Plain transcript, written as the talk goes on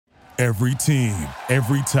Every team,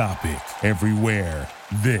 every topic, everywhere.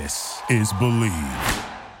 This is Believe.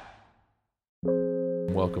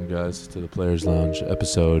 Welcome, guys, to the Players Lounge,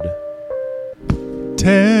 episode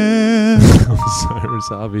 10. I'm Cyrus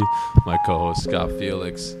Hobby, my co-host Scott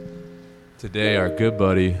Felix. Today, our good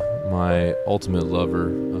buddy, my ultimate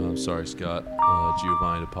lover, sorry Scott,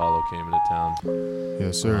 Giovanni DiPaolo came into town.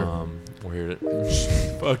 Yes, sir. We're here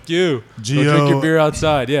to fuck you. Gio, Go drink your beer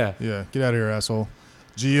outside. Yeah. Yeah, get out of here, asshole.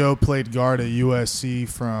 Gio played guard at USC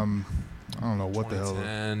from, I don't know what the hell.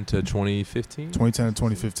 2010 to 2015? 2010 to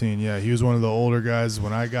 2015, yeah. He was one of the older guys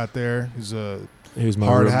when I got there. He was my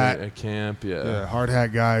hard roommate hat at camp, Yeah, hard hat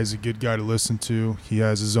guy. He's a good guy to listen to. He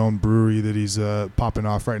has his own brewery that he's popping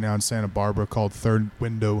off right now in Santa Barbara called Third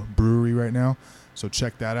Window Brewery right now. So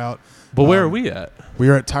check that out. But where are we at? We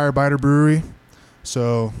are at Tire Biter Brewery,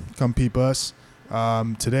 so come peep us.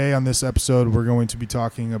 Today on this episode, we're going to be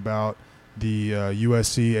talking about the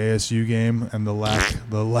USC ASU game and the lack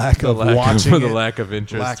of watching the it. lack of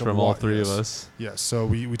interest from all three of us. Yes, so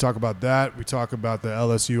we talk about that. We talk about the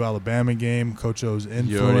LSU Alabama game, Coach O's influence.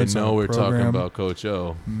 You already know on the we're program. talking about Coach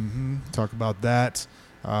O. Talk about that.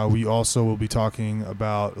 We also will be talking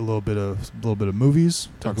about a little bit of movies.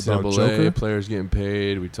 Talk about Joker. Players getting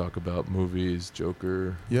paid. We talk about movies,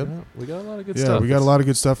 Joker. Yep. Yeah, we got a lot of good Yeah, stuff. we got a lot of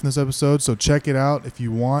good stuff in this episode. So check it out. If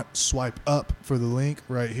you want, swipe up for the link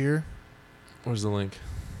right here. Where's the link?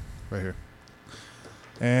 Right here.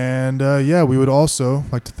 And, we would also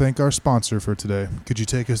like to thank our sponsor for today. Could you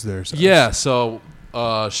take us there, Cyrus? Yeah, so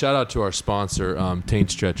shout out to our sponsor,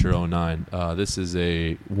 Taint Stretcher 09. This is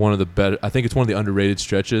one of the better, I think it's one of the underrated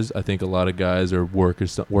stretches. I think a lot of guys are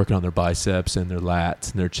working on their biceps and their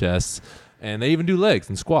lats and their chests, and they even do legs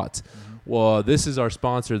and squats. Well, this is our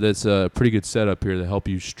sponsor that's a pretty good setup here to help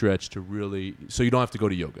you stretch so you don't have to go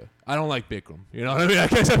to yoga. I don't like Bikram. You know what I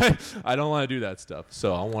mean? I don't want to do that stuff.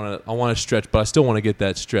 So I want to stretch, but I still want to get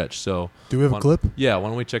that stretch. So Do we have a clip? Yeah, why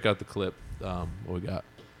don't we check out the clip, what we got.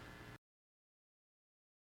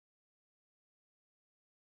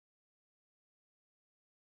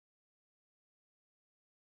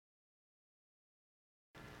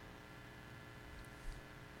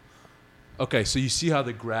 Okay, so you see how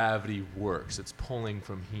the gravity works. It's pulling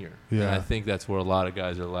from here. Yeah. And I think that's where a lot of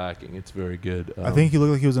guys are lacking. It's very good. I think he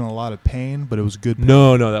looked like he was in a lot of pain, but it was good pain.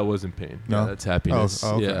 No, that wasn't pain. No? Yeah, that's happiness.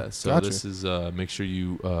 Oh, okay. Yeah, so Gotcha. this is, make sure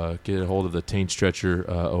you get a hold of the Taint Stretcher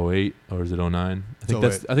 08, or is it 09? I think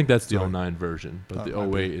that's the Sorry. 09 version, but the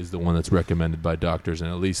might be. 08 is the one that's recommended by doctors, and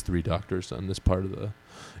at least 3 doctors in this part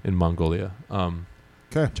in Mongolia.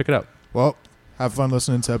 Okay. Check it out. Well, have fun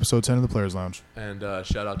listening to episode 10 of the Players Lounge. And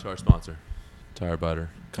shout out to our sponsor, Tire Biter.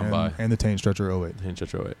 Come by. And the Taint Stretcher 08. Taint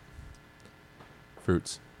Stretcher 08.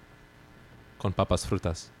 Fruits. Con papas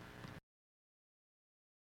frutas.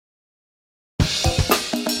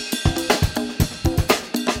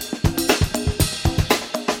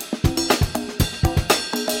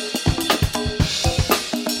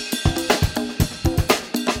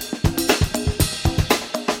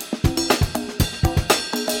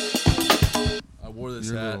 I wore this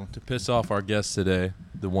hat to piss off our guest today,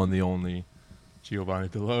 the one, the only, Giovanni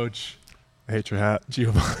Deloach. I hate your hat.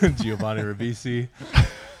 Giovanni Ribisi.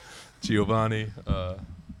 Giovanni. I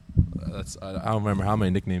don't remember how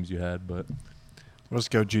many nicknames you had, but Let's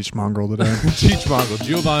go Cheech Mongrel today. Cheech Mongrel.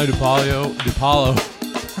 Giovanni DiPaolo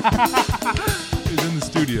is in the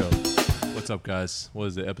studio. What's up, guys? What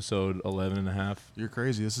is it, episode 11 and a half? You're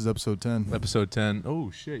crazy. This is episode 10. Episode 10. Oh,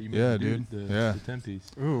 shit. You made Yeah, me do dude. The Yeah.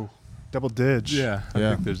 10-piece. Ooh, double dig. Yeah. I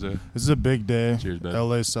think there's a... This is a big day. Cheers, man.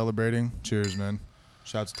 LA's celebrating. Cheers, man.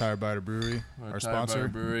 Shouts to Tire Biter Brewery, our Tire sponsor. Biter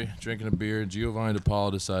Brewery, drinking a beer. Giovanni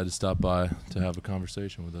DiPaolo decided to stop by to have a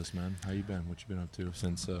conversation with us, man. How you been? What you been up to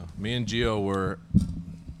since me and Gio were,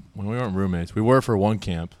 when we weren't roommates, we were for one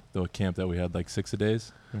camp, though a camp that we had like 6 a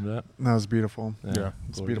days. Remember that? That was beautiful. Yeah.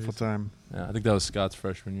 It's a beautiful time. Yeah, I think that was Scott's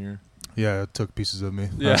freshman year. Yeah, it took pieces of me.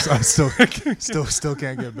 Yeah. I still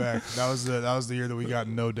can't get back. That was the year that we got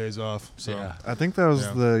no days off. So Yeah. I think that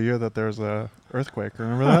was the year that there was a earthquake.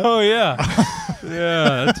 Remember that? Oh, yeah.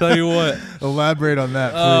 Yeah, I'll tell you what. Elaborate on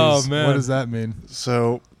that, please. Oh, man. What does that mean?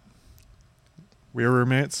 So we were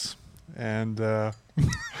roommates, and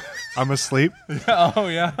I'm asleep, Oh,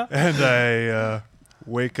 yeah. and I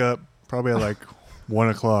wake up probably at like 1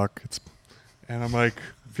 o'clock. And I'm like,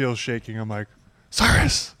 feel shaking. I'm like,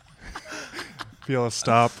 Cyrus! Feel a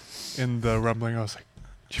stop in the rumbling. I was like,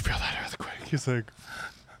 did you feel that earthquake? He's like,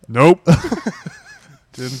 nope.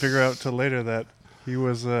 Didn't figure out till later that he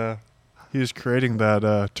was creating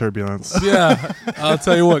that turbulence. Yeah, I'll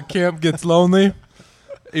tell you what, camp gets lonely.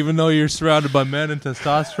 Even though you're surrounded by men and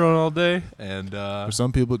testosterone all day, and For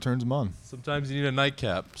some people, it turns them on. sometimes you need a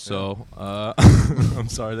nightcap. So I'm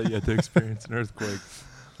sorry that you had to experience an earthquake.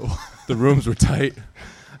 The rooms were tight.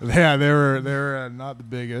 Yeah, they were not the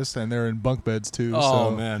biggest, and they're in bunk beds too. Oh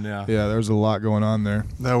so, man, yeah. yeah, there was a lot going on there.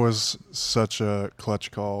 That was such a clutch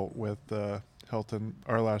call with Hilton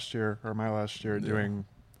my last year, doing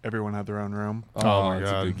everyone had their own room. Oh, my that's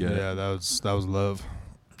a god, good get. yeah, that was love.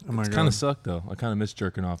 Oh my It god. kind of sucked though. I kind of miss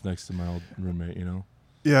jerking off next to my old roommate. You know.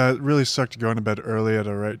 Yeah, it really sucked going to bed early at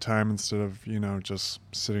the right time instead of, just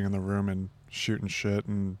sitting in the room and shooting shit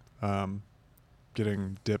and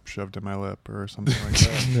getting dip shoved in my lip or something like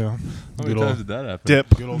that. Yeah, How good many old, times did that happen? Dip.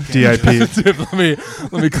 good old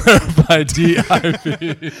DIP. let me clarify.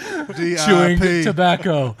 DIP. Chewing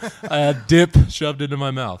tobacco. I had dip shoved into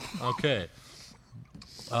my mouth. Okay.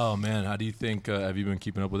 Oh man, how do you think? Have you been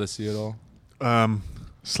keeping up with SC at all?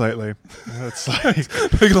 Slightly. It's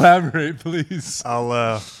like Elaborate, please.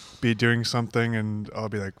 I'll be doing something and I'll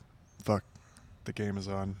be like, fuck, the game is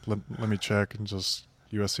on. Let me check, and just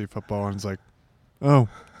USC football, and it's like, oh,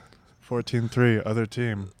 14-3, other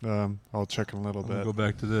team. I'll check in a little bit. Go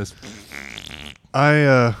back to this.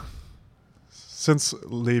 I since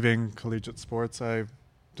leaving collegiate sports, I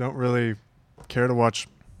don't really care to watch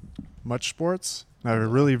much sports. I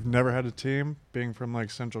really never had a team. Being from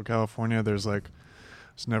like Central California, there's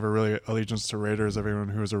never really allegiance to Raiders. Everyone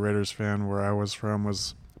who was a Raiders fan where I was from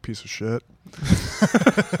was a piece of shit.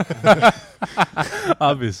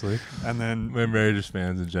 Obviously. And then We're Raiders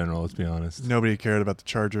fans in general, let's be honest. nobody cared about the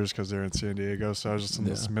Chargers because they're in San Diego. So I was just in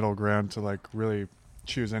this Yeah. middle ground to like really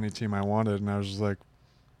choose any team I wanted. And I was just like,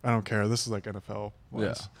 I don't care. This is like NFL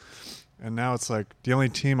ones. And now it's like the only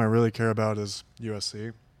team I really care about is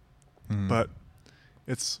USC. Mm. But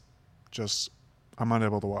it's just, I'm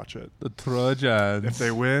unable to watch it. The Trojans. If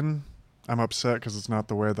they win, I'm upset because it's not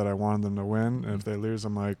the way that I wanted them to win. And if they lose,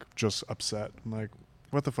 I'm like just upset. I'm like,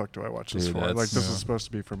 what the fuck do I watch this Dude, for? that's- Like, this Yeah. is supposed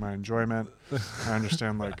to be for my enjoyment. I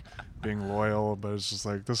understand like being loyal, but it's just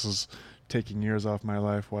like, this is taking years off my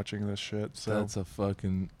life watching this shit. So That's a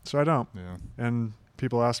fucking... so I don't. Yeah. And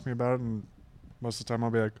people ask me about it, and most of the time I'll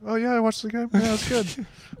be like, oh yeah, I watched the game. Yeah, it's good.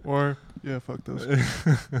 Or yeah, fuck those.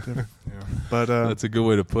 Yeah. But That's a good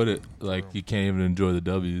way to put it. Like, you can't even enjoy the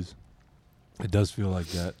W's. It does feel like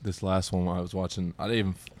that. This last one I was watching,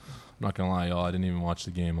 I'm not going to lie, y'all, I didn't even watch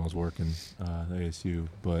the game. I was working at ASU.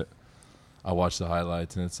 But I watched the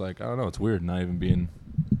highlights, and it's like, I don't know, it's weird not even being...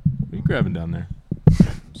 What are you grabbing down there?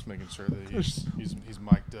 Just making sure that he's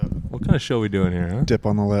mic'd up. What kind of show we doing here, huh? dip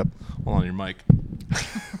on the lip. Hold on, your mic.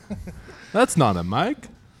 That's not a mic.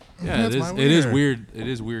 Yeah, That's my it is wiener. weird. It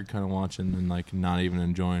is weird kind of watching and like not even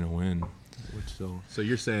enjoying a win. So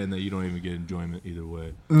you're saying that you don't even get enjoyment either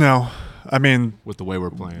way No, I mean, with the way we're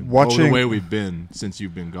playing, or Watching- the way we've been since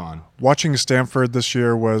you've been gone. watching Stanford this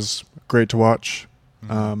year was great to watch.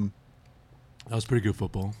 Mhm. That was pretty good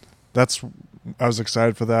football. I was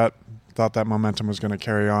excited for that. Thought that momentum was going to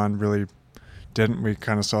carry on. Really didn't. We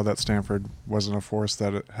kind of saw that Stanford wasn't a force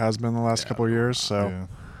that it has been the last couple of years. So,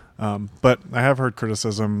 Yeah. but I have heard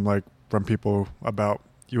criticism like from people about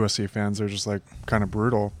USC fans. They're just like kind of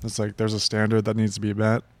brutal. It's like there's a standard that needs to be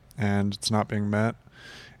met, and it's not being met,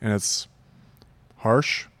 and it's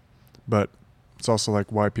harsh, but it's also like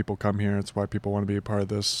why people come here. It's why people want to be a part of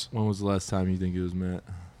this. When was the last time you think it was met,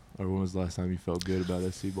 or when was the last time you felt good about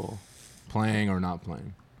SC ball, playing or not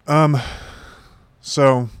playing?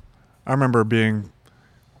 So I remember being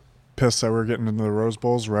pissed that we were getting into the Rose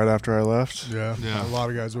Bowls right after I left. Yeah. Yeah. A lot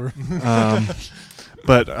of guys were.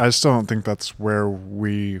 But I still don't think that's where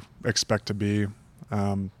we expect to be.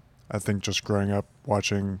 I think just growing up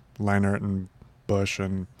watching Leinart and Bush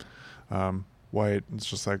and White, it's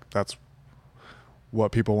just like that's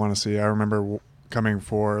what people want to see. I remember coming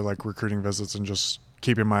for like recruiting visits and just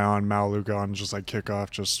keeping my eye on Maluga on just like kickoff,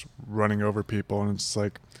 just running over people. And it's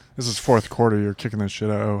like, this is fourth quarter. You're kicking the shit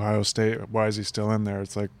out of Ohio State. Why is he still in there?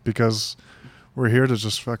 It's like, because we're here to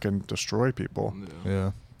just fucking destroy people.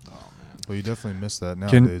 Yeah. Oh man. Well, you definitely miss that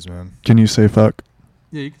Can- nowadays, man. Can you say fuck?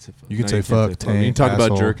 Yeah, you can say fuck. You can say can't fuck, We taint, can talk asshole.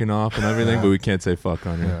 about jerking off and everything, Yeah. but we can't say fuck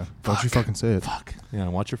on here. Yeah. Don't you fucking say it. Fuck. Yeah,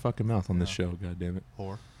 watch your fucking mouth on this Yeah. show. God damn it.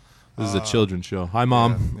 Whore. This is a children's show. Hi,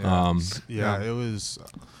 mom. Yeah, it was.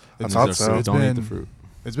 I It's, thought These so. are fruit. it's Don't eat been the fruit.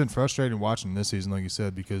 it's been frustrating watching this season, like you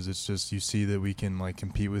said, because it's just you see that we can like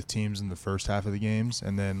compete with teams in the first half of the games,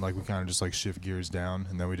 and then like we kind of just like shift gears down,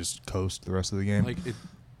 and then we just coast the rest of the game. Like it.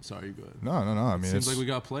 Sorry, you go ahead. No. I mean, It seems it's like we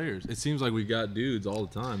got players. It seems like we got dudes all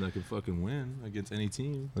the time that can fucking win against any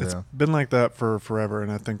team. It's yeah. been like that for forever,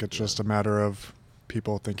 and I think it's just a matter of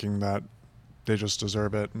people thinking that they just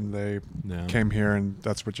deserve it, and they Yeah. came here, and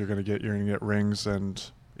that's what you're going to get. You're going to get rings, and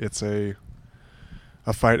it's a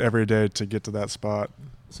fight every day to get to that spot.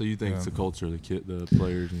 So you think Yeah. it's the culture, the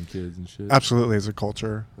players and kids and shit? Absolutely, it's a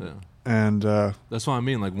culture, Yeah. and That's what I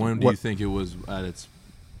mean. Like, when do What- you think it was at its,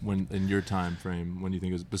 when in your time frame, when do you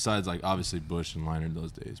think it was, besides like obviously Bush and Leinart in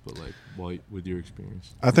those days, but like with your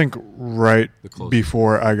experience? I think right The closest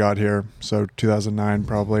before I got here, so 2009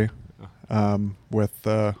 probably, with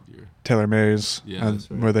year. Taylor Mays, Yeah, that's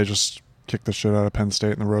right. where they just kicked the shit out of Penn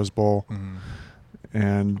State in the Rose Bowl, Mhm.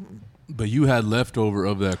 and But you had leftover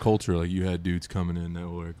of that culture. Like, you had dudes coming in that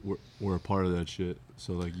were a part of that shit.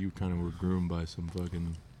 So like, you kind of were groomed by some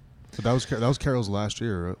fucking. But that was Carroll's last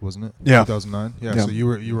year, wasn't it? Yeah. 2009. Yeah. Yeah. So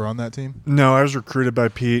you were on that team. no, I was recruited by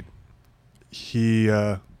Pete.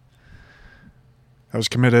 I was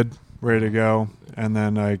committed, ready to go, and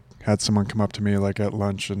then I had someone come up to me like at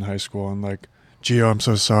lunch in high school and like, Gio, I'm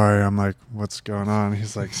so sorry. I'm like, what's going on?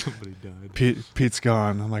 He's like, Somebody died. Pete's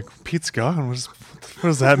gone. I'm like, Pete's gone? What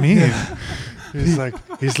does that mean? He's like,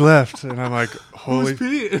 he's left. And I'm like, holy,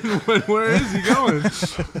 Pete? Where is he going?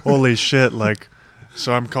 holy shit. Like,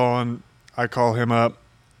 so I call him up.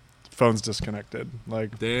 Phone's disconnected.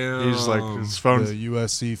 Like, Damn. he's like, his phone. The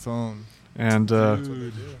USC phone. And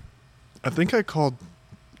Dude. I think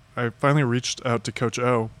I finally reached out to Coach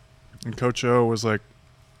O. And Coach O was like,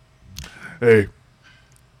 hey,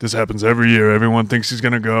 this happens every year. Everyone thinks he's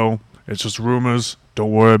going to go. It's just rumors.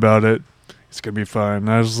 Don't worry about it. It's going to be fine. And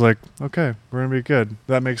I was like, okay, we're going to be good.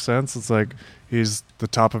 That makes sense. It's like he's the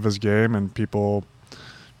top of his game and people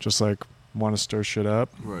just like want to stir shit up.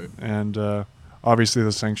 Right. And obviously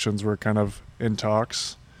the sanctions were kind of in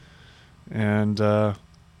talks. And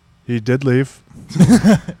he did leave.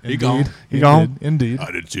 He gone. He gone. Indeed.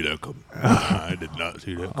 I didn't see that coming. I did not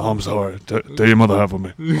see that. Oh, I'm sorry. Tell your mother half of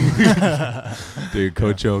me. Dude,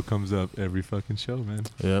 Coach O comes up every fucking show, man.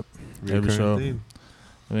 Yep. Every Reoccurring show. theme.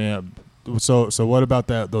 I mean, so what about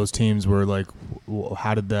those teams where like,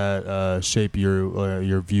 how did that shape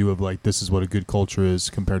your view of like this is what a good culture is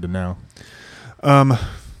compared to now?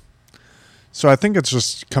 So I think it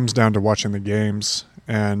just comes down to watching the games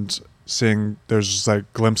and seeing there's just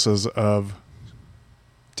like glimpses of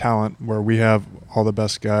talent where we have all the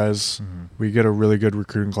best guys. We get a really good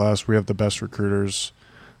recruiting class. We have the best recruiters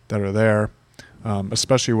that are there,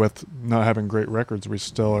 especially with not having great records. We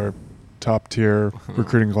still are top tier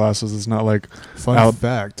recruiting classes. It's not like Fun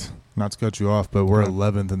fact, not to cut you off, but we're Yeah.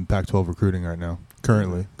 11th in Pac-12 recruiting right now.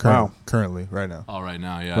 Currently, Wow. currently, right now. Oh, right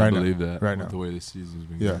now, yeah, Right I now. believe that. Right with now. the way the season's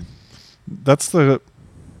been Yeah. going. that's to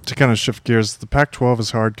kind of shift gears. The Pac-12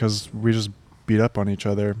 is hard because we just beat up on each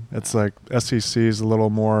other. It's like SEC is a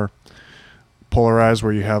little more polarized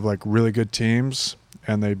where you have like really good teams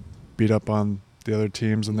and they beat up on the other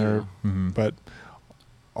teams and they're Mm-hmm. but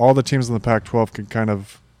all the teams in the Pac-12 can kind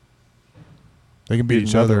of They can beat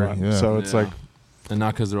each other. one. Yeah. So it's Yeah. like And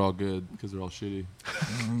not because they're all good, because they're all shitty.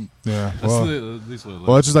 yeah. That's Well, at least what it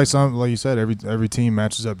well, it's looks just like like you said, every team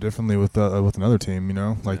matches up differently with another team. You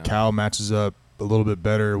know, like Yeah. Cal matches up a little bit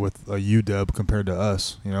better with a UW compared to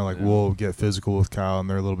us. You know, like Yeah. we'll get physical with Cal, and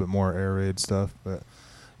they're a little bit more air raid stuff. But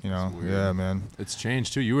you know, It's weird. yeah, man. It's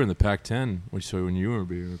changed too. You were in the Pac-10, which when you were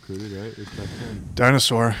being recruited, right? It was Pac-10.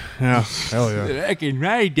 dinosaur. Yeah. Hell yeah. Back in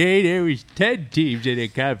my day, there was 10 teams in a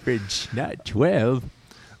conference, not 12.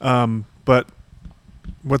 But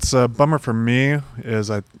what's a bummer for me is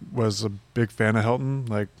I was a big fan of Helton.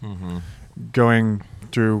 Like Mm-hmm. going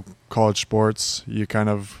through college sports, you kind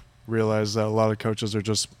of realize that a lot of coaches are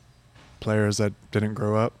just players that didn't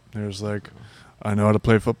grow up. There's like, I know how to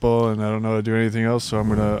play football and I don't know how to do anything else, so I'm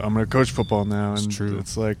gonna coach football now. It's And true.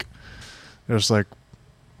 it's like there's like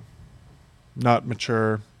not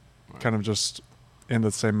mature, kind of just in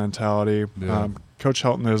the same mentality. Yeah. Coach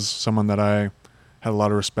Helton is someone that I had a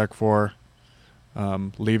lot of respect for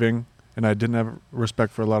leaving, and I didn't have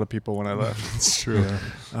respect for a lot of people when I left. It's true. Yeah.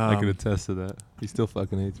 I can attest to that. He still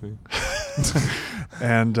fucking hates me.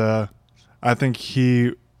 And I think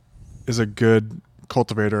he is a good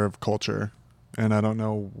cultivator of culture, and I don't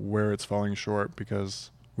know where it's falling short because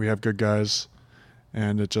we have good guys,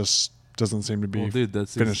 and it just doesn't seem to be Well, dude,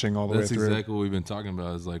 that's finishing all the way That's through. exactly what we've been talking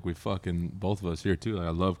about. Is like we fucking both of us here too. Like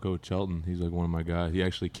I love Coach Shelton. He's like one of my guys. He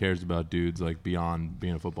actually cares about dudes like beyond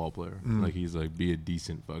being a football player. Mm. Like he's like be a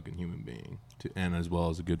decent fucking human being, and as well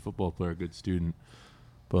as a good football player, a good student.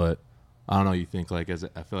 But I don't know. You think like I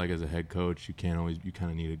feel like as a head coach, you can't always. You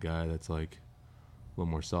kind of need a guy that's like a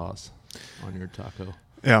little more sauce on your taco.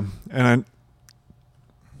 Yeah, and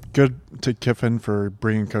good to Kiffin for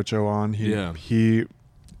bringing Coach O on. He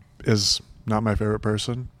is not my favorite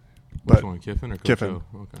person, Which but one, Kiffin or Coach Kiffin. O?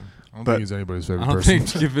 Okay. I don't But- think he's anybody's favorite I don't person. think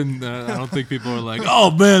Kiffin. I don't think people are like,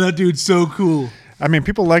 oh man, that dude's so cool. I mean,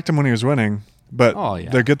 people liked him when he was winning, But Oh, yeah.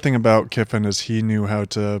 the good thing about Kiffin is he knew how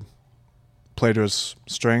to play to his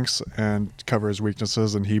strengths and cover his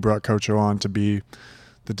weaknesses, and he brought Coach O on to be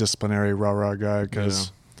the disciplinary rah-rah guy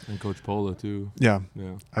because, And Coach Pola, too. yeah,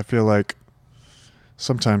 Yeah. I feel like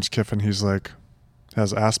sometimes Kiffin, he's like,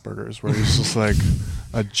 has Asperger's, where he's just like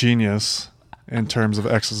a genius in terms of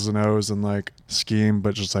X's and O's and like scheme,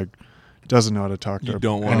 but just like doesn't know how to talk to You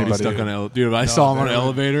don't want to be anybody. stuck on an elevator. Dude, I No, saw him on an they would-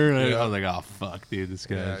 elevator, and yeah. I was like, oh, fuck, dude, this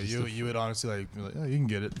guy. Yeah, is just you would honestly like, be like, oh, you can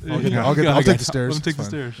get it. Yeah, I'll, yeah. I'll I take got- the stairs. let him take It's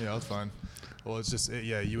the fine. stairs. Yeah, it's fine. Well, it's just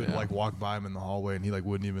you would Yeah. like walk by him in the hallway, and he like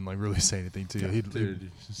wouldn't even like really say anything to you. He'd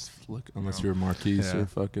Dude, just look. Unless know. you're Marquise Yeah. or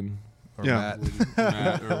fucking or Yeah. Matt.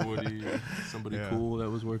 Matt or Woody, or somebody Yeah. cool that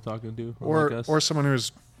was worth talking to. like us. Or someone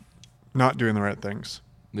who's not doing the right things.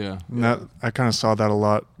 yeah. And that I kind of saw that a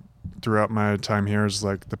lot throughout my time here. Is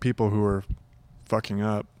like the people who were fucking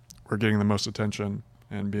up were getting the most attention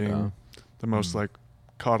and being Yeah. the most Mm. like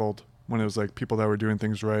coddled, when it was like people that were doing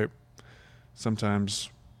things right sometimes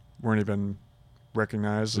weren't even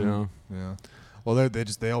recognized. Yeah. Yeah. Well,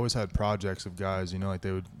 they always had projects of guys, like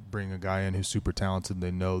they would bring a guy in who's super talented. And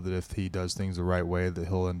they know that if he does things the right way, that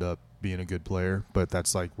he'll end up being a good player. But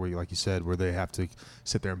that's like where, like you said, where they have to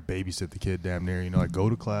sit there and babysit the kid damn near. Like go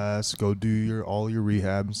to class, go do all your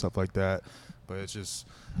rehab and stuff like that. But it's just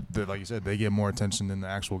that, like you said, they get more attention than the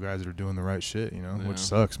actual guys that are doing the right shit. Yeah. Which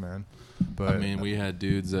sucks, man. But I mean, we had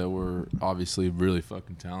dudes that were obviously really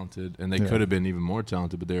fucking talented, and they Yeah. could have been even more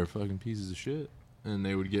talented, but they were fucking pieces of shit. And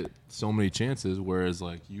they would get so many chances, whereas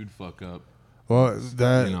like you'd fuck up, well,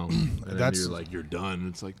 that and that's then you're like you're done.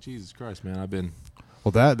 It's like Jesus Christ, man. I've been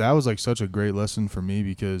Well, that was like such a great lesson for me,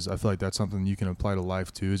 because I feel like that's something you can apply to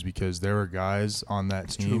life too. Is because there were guys on that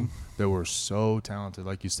team that were so talented,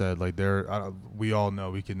 like you said. Like we all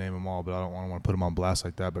know, we can name them all, but I don't want to put them on blast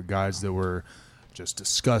like that. But guys that were just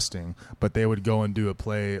disgusting, but they would go and do a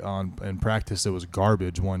play in practice that was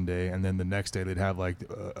garbage one day, and then the next day they'd have like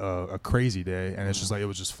a crazy day, and it's just like it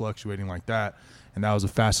was just fluctuating like that. And that was the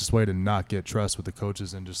fastest way to not get trust with the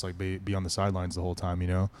coaches and just like be on the sidelines the whole time,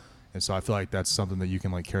 And so I feel like that's something that you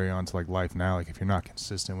can like carry on to like life now. Like if you're not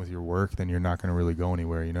consistent with your work, then you're not going to really go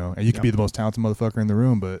anywhere, And you can be the most talented motherfucker in the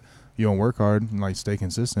room, but you don't work hard and like stay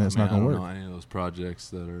consistent, it's not going to I work. don't know any of those projects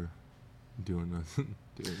that are doing nothing.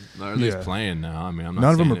 Or at least Yeah. playing now. I mean, I'm not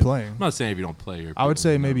None of them saying are playing. I'm not saying if you don't play, you're. I would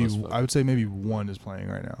say maybe maybe. one is playing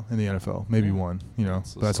right now in the NFL. Maybe Yeah. one,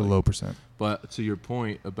 It's but that's a like- low percent. But to your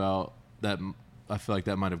point about that, I feel like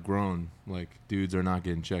that might have grown. Like dudes are not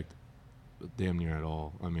getting checked, damn near at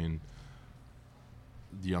all. I mean,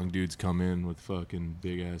 the young dudes come in with fucking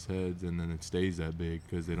big ass heads, and then it stays that big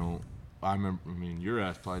because they don't. I remember. I mean, your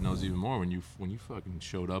ass probably knows even more when you fucking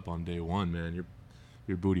showed up on day one, man.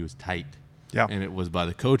 Your booty was tight. Yeah. And it was by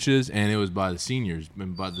the coaches, and it was by the seniors.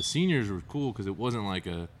 And by the seniors were cool because it wasn't like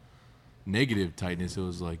a negative tightness. It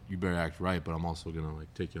was like, you better act right, but I'm also gonna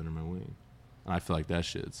like take you under my wing. And I feel like that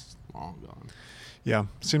shit's long gone. Yeah,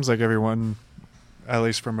 seems like everyone, at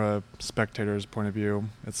least from a spectator's point of view,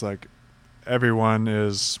 it's like everyone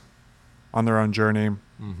is on their own journey,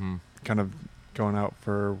 Mm-hmm. kind of going out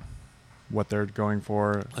for what they're going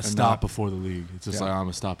for. A and stop not- before the league. It's just Yeah. like I'm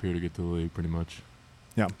gonna stop here to get to the league, pretty much.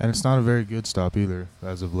 And it's not a very good stop either,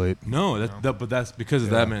 as of late. No, No. but that's because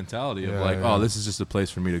of Yeah. that mentality of Yeah, like, yeah. oh, this is just a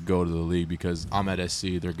place for me to go to the league because I'm at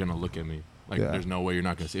SC. They're gonna look at me like Yeah. there's no way you're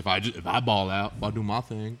not gonna see. If I ball out, I'll do my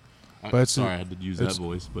thing. But it's- Sorry, I had to use that it's-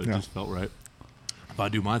 voice, but yeah. it just felt right. If I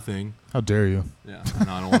do my thing, How dare you? yeah.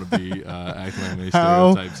 No, I don't want to be acting like any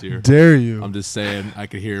How stereotypes here. dare you? I'm just saying I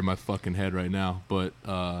could hear it in my fucking head right now. But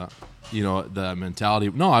the mentality.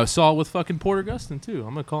 No, I saw it with fucking Porter Gustin too.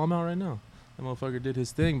 I'm gonna call him out right now. That motherfucker did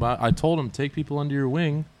his thing, but I told him take people under your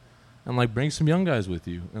wing, and like bring some young guys with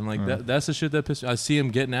you, and like Right. that's the shit that pissed. I see him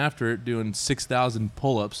getting after it, doing 6,000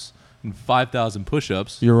 pull-ups and 5,000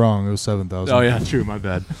 push-ups. You're wrong. It was 7,000. Oh yeah, true. My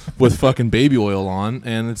bad. With fucking baby oil on,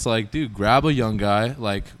 and it's like, dude, grab a young guy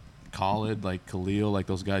like Khalid, like Khalil, like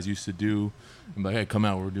those guys used to do, and be like, hey, come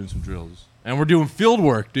out, we're doing some drills, and we're doing field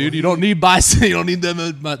work, dude. You don't need biceps. You don't need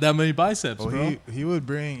that many biceps, Well, bro. he would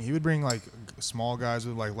bring like small guys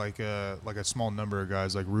with like a small number of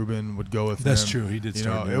guys. Like Ruben would go with That's him. true. He did You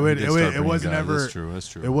start. know, doing- he did start it bringing wasn't guys. ever. That's true. That's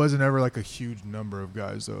true. It wasn't ever like a huge number of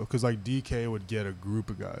guys though, because like DK would get a group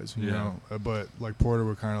of guys, you Yeah. know, but like Porter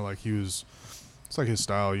would kind of like it's like his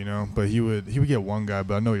style, you know. But he would get one guy.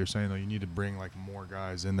 But I know what you're saying though. You need to bring like more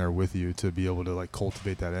guys in there with you to be able to like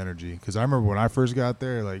cultivate that energy. Because I remember when I first got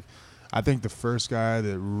there, like I think the first guy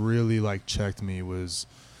that really like checked me was,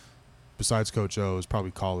 besides Coach O, was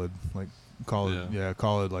probably Khalid. Like Khalid, Yeah.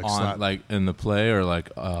 Khalid like on slapped in the play or like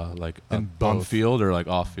In on both. field or like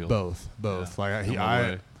off field. both. Yeah. Like In what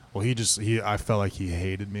way? Well, I felt like he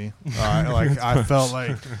hated me. I felt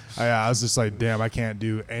like I was just like, damn, I can't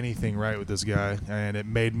do anything right with this guy, and it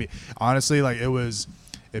made me honestly like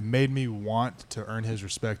it made me want to earn his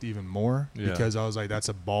respect even more because I was like, that's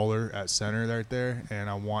a baller at center right there, and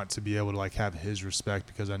I want to be able to like have his respect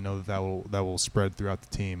because I know that will spread throughout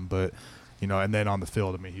the team. But and then on the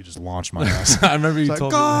field, I mean, he just launched my ass. I remember you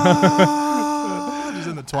told me. Just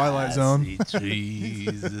in the twilight zone. Yeah.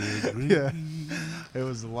 Yeah, it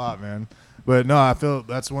was a lot, man. But no, I feel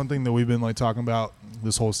that's one thing that we've been like talking about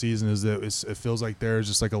this whole season is that it feels like there's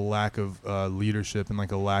just like a lack of leadership and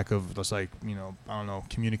like a lack of just like I don't know,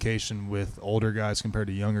 communication with older guys compared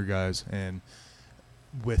to younger guys. And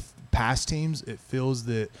with past teams, it feels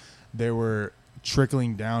that they were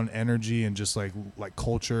trickling down energy and just like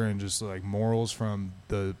culture and just like morals from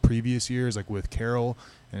the previous years, like with Carroll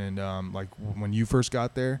and like when you first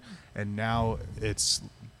got there, and now it's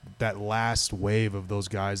that last wave of those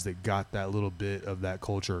guys that got that little bit of that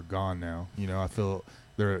culture are gone now. I feel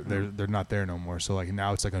they're not there no more. So like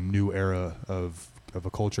now it's like a new era of a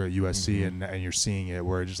culture at USC, and you're seeing it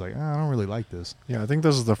where it's just like, I don't really like this. Yeah, I think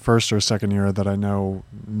this is the first or second year that I know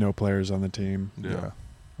no players on the team. Yeah.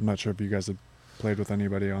 I'm not sure if you guys have played with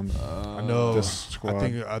anybody on I know this squad.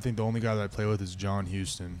 I think the only guy that I play with is John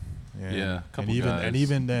Houston. A couple and guys.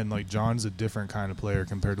 even then, like John's a different kind of player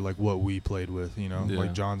compared to like what we played with. Yeah.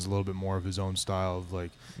 Like John's a little bit more of his own style of like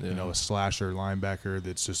a slasher linebacker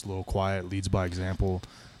that's just a little quiet, leads by example.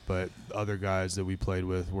 But other guys that we played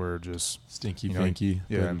with were just Stinky Finky.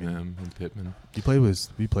 yeah, and Pittman. You play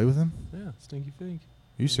with him? Yeah, Stinky Fink.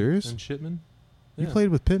 Are you serious? And Shipman. You Yeah. played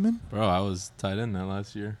with Pittman? Bro, I was tight end that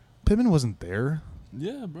last year. Pittman wasn't there.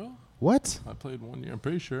 Yeah, bro. What? I played 1 year. I'm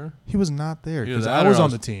pretty sure. He was not there Either because that I was or I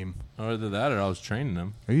on was- the team. Or either that, or I was training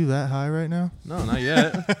him. Are you that high right now? No, not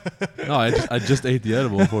yet. No, I just ate the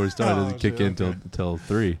edible before we started. It doesn't kick in till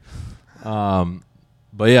 3.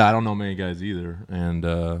 But yeah, I don't know many guys either. And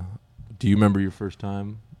do you remember your first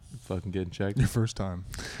time fucking getting checked? Your first time.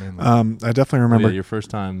 Mainly. I definitely Oh, remember. yeah, your first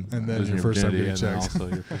time, And then losing your first time virginity, getting and then checked.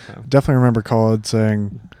 also your first time. Definitely remember Khalid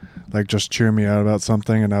saying, like, just chewing me out about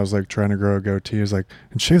something, and I was like trying to grow a goatee. He was like,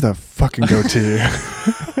 and shave that fucking goatee.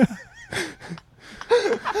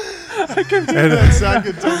 I can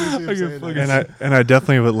totally see him saying that. and I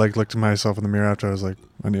definitely would like looked at myself in the mirror after. I was like,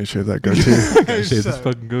 I need to shave that goatee. Gotta shave this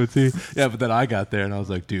fucking goatee. Yeah, but then I got there and I was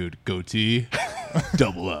like, dude, goatee,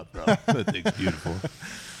 double up, bro. That thing's beautiful.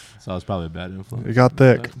 So I was probably a bad influence. It got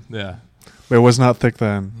thick. Yeah. But it was not thick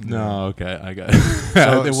then. No, okay, I got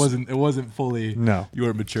it. It wasn't fully. No. You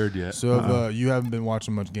weren't matured yet. So you haven't been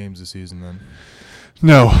watching much games this season then?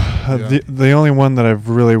 No. Yeah. The only one that I've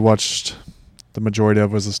really watched the majority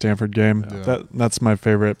of was the Stanford game. Yeah. That's my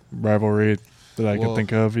favorite rivalry that I Well, could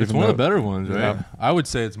think of. It's even one of though- the better ones, right? Yeah. I would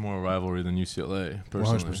say it's more a rivalry than UCLA,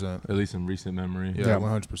 personally. 100%. At least in recent memory. Yeah, Yeah.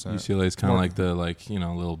 100%. UCLA is kind More- of like the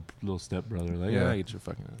little step brother. Like, Yeah. yeah, get your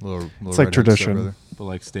fucking. Little It's like redhead tradition. stepbrother. But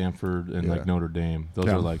like Stanford and Yeah. like Notre Dame, those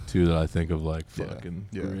Yeah. are like two that I think of like Yeah. fucking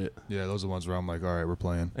Yeah. grit. Yeah, those are the ones where I'm like, all right, we're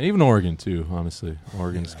playing. And even Oregon too, honestly.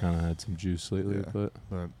 Oregon's Yeah. kind of had some juice lately, Yeah. but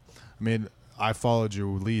But I mean, I followed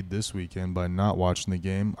your lead this weekend by not watching the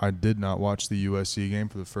game. I did not watch the USC game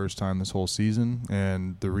for the first time this whole season,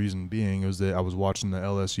 and the reason being was that I was watching the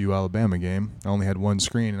LSU Alabama game. I only had one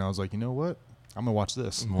screen, and I was like, you know what? I'm gonna watch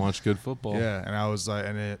this. watch good football. Yeah, and I was like,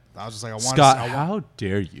 I was just like, I want Scott, to. how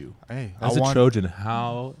dare you? Hey, As a Trojan,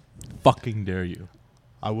 how fucking dare you?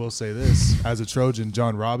 I will say this: as a Trojan,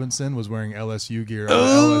 John Robinson was wearing LSU gear on the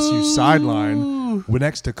LSU sideline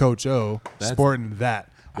next to Coach O, That's- sporting that.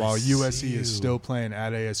 While see USC is you. still playing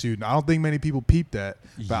at ASU. Now, I don't think many people peeped that,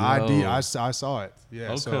 but Yo. I saw it.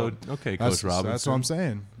 Yeah, so Okay, that's, Coach Robinson. that's what I'm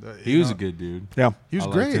saying. He was a good dude. Yeah. He was I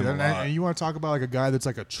liked great. him a lot. And you want to talk about like a guy that's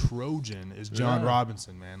like a Trojan is John Yeah.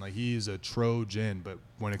 Robinson, man. Like he's a Trojan, but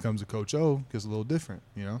when it comes to Coach O, it's a little different,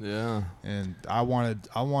 you know? Yeah. And I wanted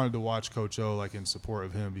to watch Coach O like in support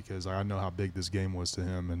of him because I know how big this game was to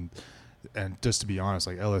him, and just to be honest,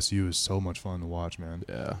 like LSU is so much fun to watch, man.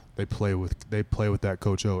 Yeah. They play with that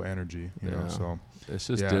Coach O energy, you know. Yeah. So It's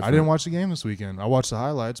just yeah, different. I didn't watch the game this weekend. I watched the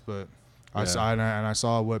highlights, but I Yeah. saw and I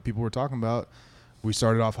saw what people were talking about. We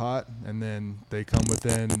started off hot, and then they come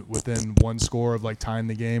within one score of like tying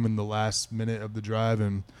the game in the last minute of the drive.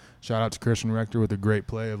 And shout out to Christian Rector with a great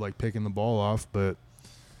play of like picking the ball off. But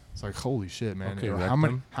it's like holy shit, man! Okay,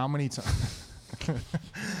 how many times?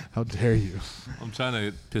 How dare you? I'm trying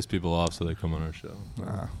to piss people off so they come on our show.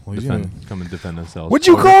 Well, he's gonna- Come and defend themselves. What'd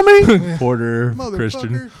you call me? Porter, Motherfucker.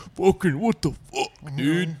 Christian. Fucking what the fuck,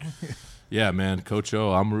 dude? Yeah, man. Coach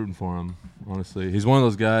O, I'm rooting for him. Honestly, he's one of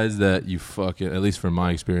those guys that you fucking, at least from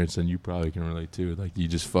my experience, and you probably can relate to. Like you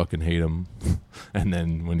just fucking hate him, and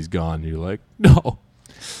then when he's gone, you're like, no.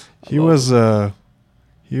 He was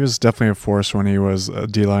definitely a force when he was a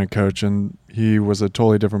D-line coach, and he was a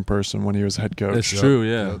totally different person when he was head coach. That's true.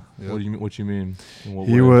 Yeah. Yep. What you mean? In what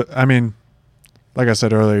He way? was. I mean, like I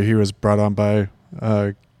said earlier, he was brought on by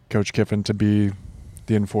Coach Kiffin to be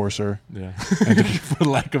the enforcer Yeah. For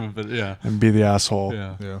lack of a bit. Yeah. and be the asshole.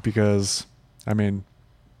 Yeah. Yeah. Because, I mean,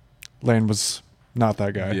 Lane was not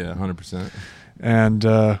that guy. Yeah. 100%.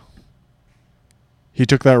 And he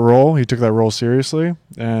took that role. He took that role seriously,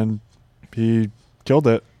 and he killed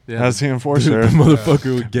it Yeah. as the enforcer. The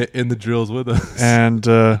motherfucker would get in the drills with us. And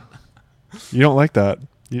you don't like that.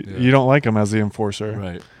 Yeah. You don't like him as the enforcer.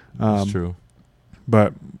 Right. That's true.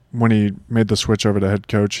 But when he made the switch over to head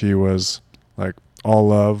coach, he was like all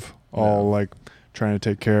love, all like trying to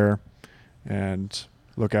take care and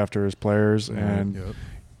look after his players and Yep.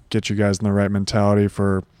 get you guys in the right mentality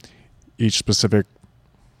for each specific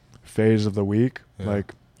phase of the week. Yeah.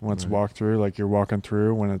 Like when it's Right. walk through, like you're walking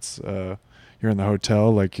through, when it's you're in the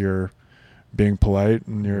hotel, like you're being polite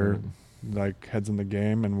and you're like heads in the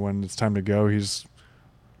game, and when it's time to go, he's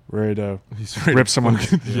ready to He's ready rip to someone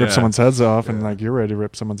fucking- rip someone's heads off, and Yeah. like you're ready to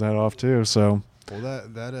rip someone's head off too. So Well,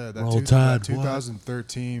 that Roll Tide, that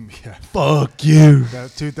 2013, yeah, Fuck you.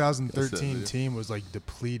 that 2013 That's it, team was like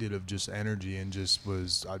depleted of just energy and just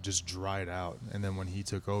was just dried out. And then when he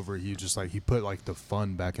took over, he just like he put like the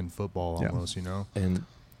fun back in football Yeah. almost, you know. And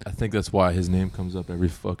I think that's why his name comes up every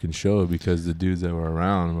fucking show, because the dudes that were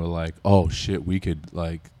around were like, oh shit, we could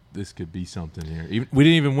like, this could be something here. Even, we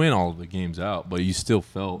didn't even win all of the games out, but you still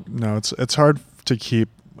felt. no, it's hard to keep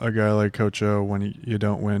a guy like Coach O when you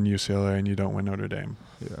don't win UCLA and you don't win Notre Dame.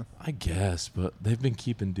 Yeah. I guess, but they've been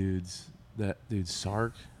keeping dudes, dude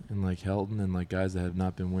Sark and like Helton and like guys that have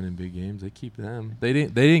not been winning big games. They keep them. They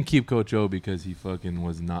didn't keep Coach O because he fucking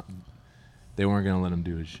was not. They weren't gonna let him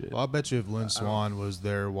do his shit. Well, I bet you if Lynn Swan was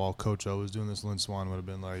there while Coach O was doing this, Lynn Swan would have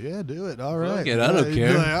been like, "Yeah, do it. All right. it, I don't Yeah, he'd be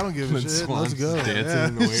care." like, I don't give a Lynn shit. Swan's Let's go." dancing Yeah.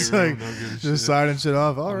 in the weight Just room, like, don't give a shit. just signing shit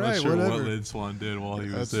off. All I'm right, not sure whatever. what Lynn Swan did while he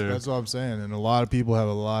was That's there. what I'm saying. And a lot of people have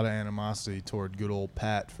a lot of animosity toward good old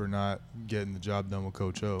Pat for not getting the job done with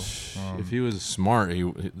Coach O. If he was smart,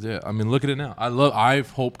 yeah. I mean, look at it now. I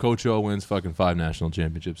hope Coach O wins fucking 5 national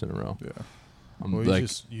championships in a row. Yeah. I'm Well, like,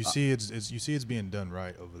 you see it's being done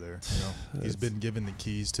right over there. You know, he's been given the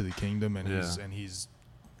keys to the kingdom, and he's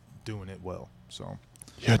doing it well. So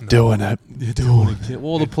You're doing it.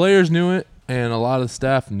 well, the players knew it, and a lot of the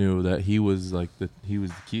staff knew that he was like he was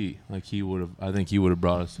the key. Like he would have. I think he would have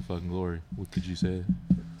brought us to fucking glory. What could you say?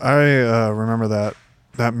 I remember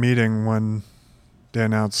that meeting when they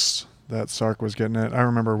announced that Sark was getting it. I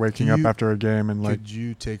remember waking up after a game and like, could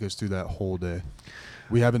you take us through that whole day?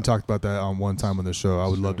 We haven't talked about that on one time on the show. I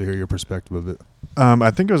would love to hear your perspective of it.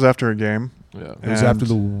 I think it was after a game. Yeah, It was And after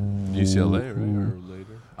the UCLA, right, or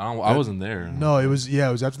later? I wasn't there. No, it was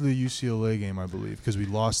after the UCLA game, I believe, because we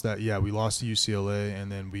lost that. Yeah, we lost to UCLA,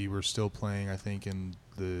 and then we were still playing, I think, in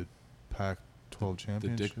the Pac-12 the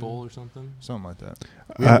championship, Dick Bowl or something. something like that.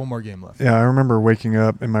 We had one more game left. Yeah, I remember waking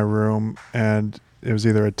up in my room and it was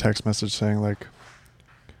either a text message saying like,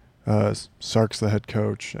 Sark's the head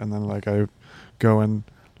coach, and then like I go and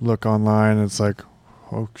look online and it's like,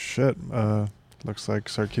 oh shit, looks like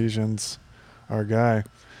Sarkisian's our guy.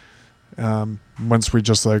 Once we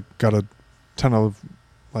just like got a ton of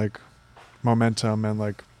like momentum and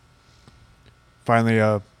like finally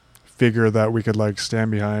a figure that we could like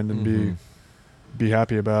stand behind and Mm-hmm. be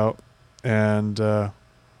happy about, and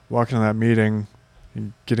walking in that meeting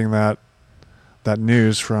and getting that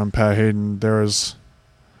news from Pat Hayden, there was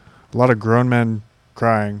a lot of grown men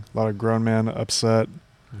crying, a lot of grown men upset,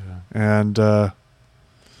 Yeah. and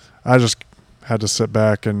I just had to sit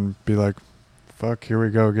back and be like, fuck, here we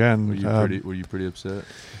go again. Were you pretty upset?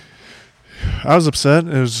 I was upset.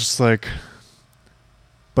 It was just like,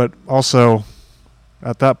 but also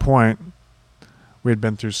at that point, we had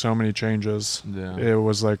been through so many changes. Yeah. It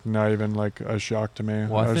was like not even like a shock to me.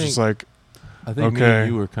 Well, I I was think- just like, I think me Okay.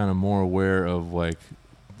 and you were kind of more aware of like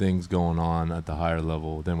things going on at the higher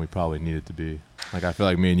level than we probably needed to be. Like I feel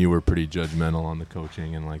like me and you were pretty judgmental on the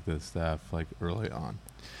coaching and like the staff like early on.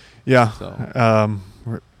 yeah, So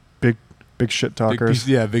we're big shit talkers.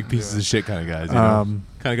 big pieces of shit kind of guys. You know?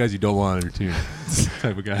 Kind of guys you don't want on your team.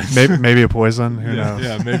 Type of guys. maybe a poison. Who knows?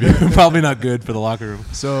 Yeah, maybe. Probably not good for the locker room.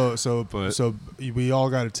 But- So we all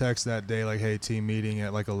got a text that day like, hey, team meeting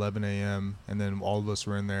at like 11 a.m. and then all of us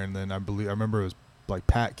were in there, and then I remember it was like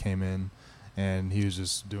Pat came in, and he was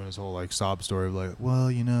just doing his whole like sob story of like, well,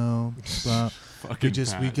 we Pat,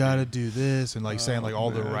 gotta dude. do this, and like saying like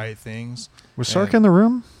all the man. right things. Was Sark And- in the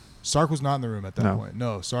room? Sark was not in the room at that No. point.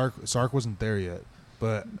 No, Sark wasn't there yet.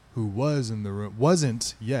 But who was in the room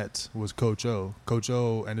wasn't yet was Coach O. Coach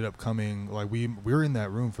O ended up coming, like we were in that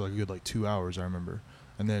room for like a good like 2 hours, I remember.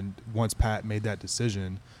 And then once Pat made that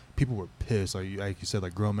decision, people were pissed. Like you said,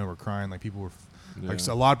 like grown men were crying. Like people were like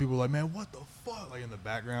Yeah. a lot of people were like, man, what the fuck? Like in the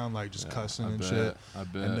background, like just cussing and shit. I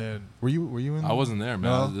bet. And then were you in? I wasn't there,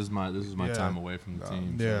 man. No? This is my Yeah. time away from the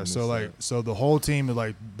team. I Yeah, missed so like, that. so the whole team,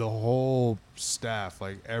 like the whole staff,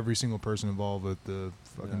 like every single person involved with the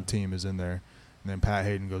fucking team is in there, and then Pat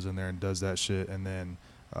Hayden goes in there and does that shit, and then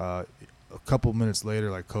a couple minutes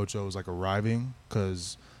later, like Coach O was like arriving,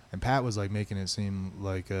 and Pat was like making it seem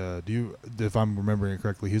like, if I'm remembering it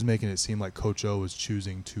correctly, he was making it seem like Coach O was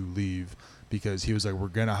choosing to leave because he was like, we're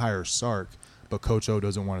gonna hire Sark, but Coach O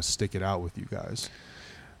doesn't want to stick it out with you guys.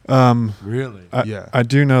 Really? Yeah. I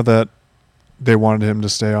do know that they wanted him to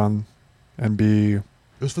stay on and be. It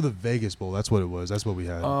was for the Vegas Bowl. That's what it was. That's what we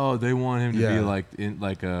had. Oh, they want him to Yeah. be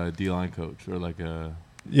like a D-line coach or like a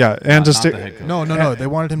Yeah, and Not to the head stay. coach. No. They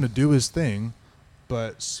wanted him to do his thing,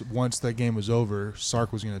 but once that game was over,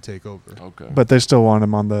 Sark was going to take over. okay. But they still want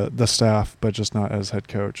him on the staff, but just not as head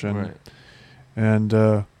coach. And right. and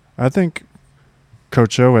I think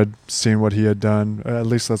Coach O had seen what he had done. At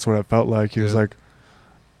least that's what it felt like. He was Yeah. like,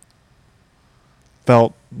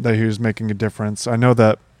 felt that he was making a difference. I know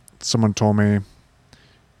that someone told me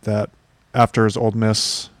that after his Ole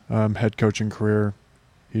Miss head coaching career,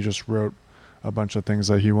 he just wrote a bunch of things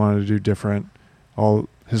that he wanted to do different, all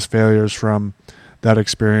his failures from that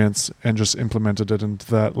experience, and just implemented it into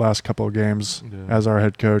that last couple of games Yeah. as our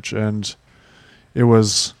head coach. And it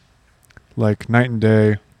was like night and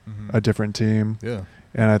day, Mhm. a different team. Yeah.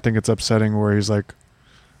 And I think it's upsetting where he's like,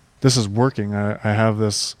 this is working. I have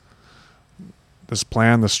this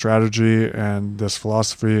plan, this strategy, and this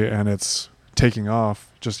philosophy, and it's taking off.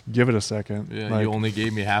 Just give it a second. Yeah, Like, you only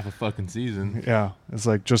gave me half a fucking season. yeah, it's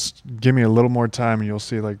like, just give me a little more time and you'll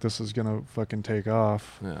see like this is gonna fucking take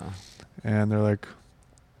off. Yeah. And they're like,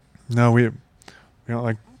 no, we don't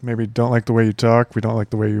like the way you talk. We don't like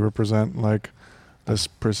the way you represent like this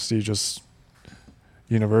prestigious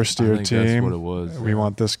university I or think team. that's what it was. We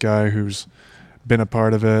want this guy who's been a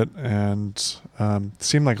part of it, and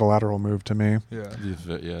seemed like a lateral move to me Yeah.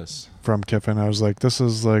 Yes. from Kiffin. I was like, this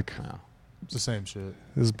is like Yeah. It's the same shit.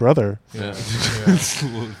 his brother. Yeah. Yeah.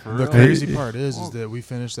 For The real. crazy part is that we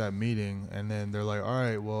finished that meeting, and then they're like, all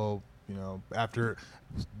right, well, after,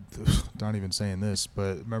 not even saying this,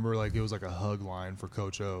 but remember, like, it was like a hug line for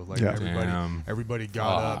Coach O. Like, Yeah. Damn. everybody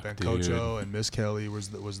got up, Fuck, and Coach dude. O and Miss Kelly was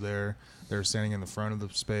there. They were standing in the front of the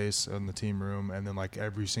space in the team room, and then, like,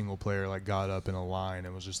 every single player, like, got up in a line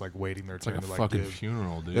and was just, like, waiting their It's like turn a to, like, fucking give.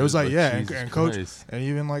 funeral, dude. It was like, yeah, Jesus and Coach, Christ. and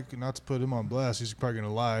even like, not to put him on blast, he's probably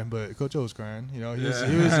gonna lie, but Coach O was crying. He was Yeah.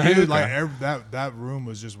 he was like that room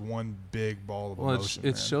was just one big ball of Well, emotion.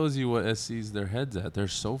 it man. shows you what SC's their heads at. They're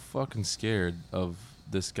so fucking scared of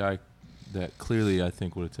this guy that clearly I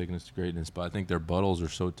think would have taken us to greatness, but I think their buttles are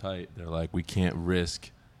so tight. They're like, we can't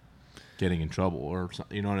risk getting in trouble, or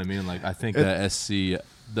you know what I mean? Like, I think that SC,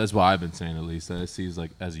 that's what I've been saying at least, that SC is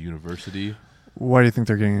like, as a university, Why do you think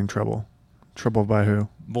they're getting in trouble? Trouble by who?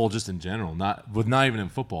 well, just in general, not even in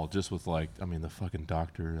football, just with like, I mean, the fucking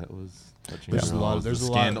doctor that was touching There's a lot of- girls, the there's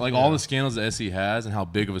a lot of- scandal, like yeah. all the scandals that SC has and how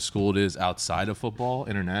big of a school it is outside of football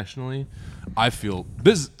internationally. I feel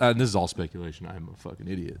this is all speculation. I'm a fucking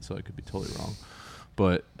idiot, so I could be totally wrong.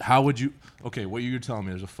 But how would you? Okay, what you're telling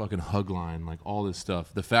me, there's a fucking hug line, like all this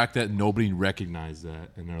stuff. The fact that nobody recognized that,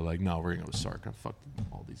 and they're like, no, we're gonna go to Sark and fuck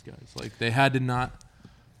all these guys. Like, they had to not.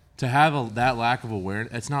 To have that lack of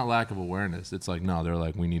awareness, it's not lack of awareness. It's like, no, they're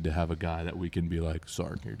like, we need to have a guy that we can be like,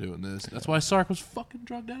 Sark, you're doing this. That's why Sark was fucking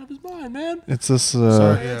drugged out of his mind, man. It's this.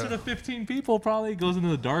 Sorry. Answer to 15 people probably goes into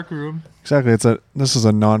the dark room. Exactly. This is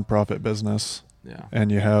a non-profit business, Yeah,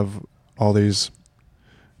 and you have all these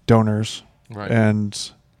donors, right.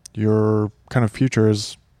 and your kind of future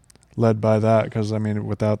is led by that. Because I mean,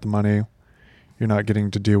 without the money, you're not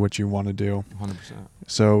getting to do what you want to do. 100%.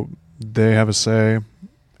 So they have a say,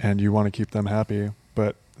 and you want to keep them happy.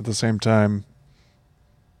 But at the same time,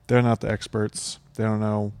 they're not the experts. They don't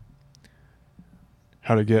know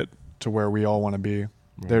how to get to where we all want to be. Right.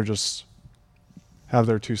 They're just have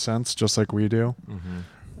their 2 cents, just like we do. Mm-hmm.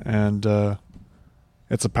 And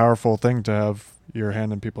it's a powerful thing to have your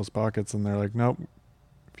hand in people's pockets, and they're like, nope,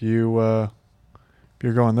 if you're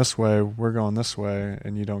going this way, we're going this way,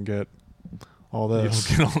 and you don't get all this.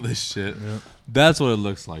 You don't get all this shit. Yeah. That's what it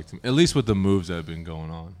looks like to me. At least with the moves that have been going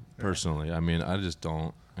on, personally. I mean, I just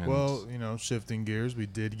don't. And Well, shifting gears, we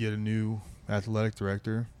did get a new athletic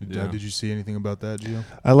director. Yeah. Did you see anything about that, Gio?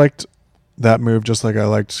 I liked that move just like I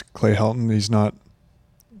liked Clay Helton. He's not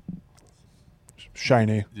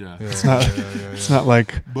shiny. yeah. It's not. It's not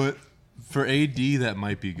like But for AD, that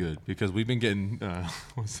might be good because we've been getting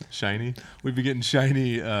what's it, shiny. We've been getting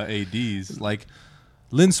shiny ADs like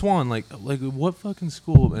Lynn Swan. Like what fucking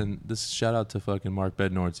school? And this shout out to fucking Mark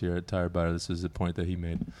Bednortz here at Tire Biter. This is the point that he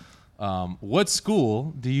made. What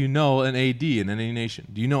school do you know an AD in any nation?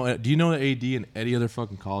 Do you know an AD in any other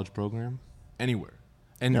fucking college program anywhere?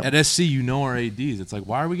 And Yep. at SC, our ADs. It's like,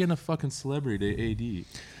 why are we getting a fucking celebrity AD?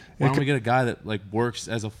 Why don't we get a guy that like works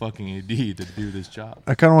as a fucking AD to do this job?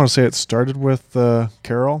 I kind of want to say it started with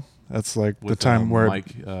Carroll. That's like With, the time where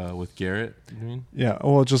Mike with Garrett, you mean? yeah.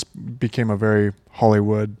 Well, it just became a very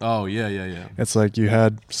Hollywood. Oh yeah. It's like you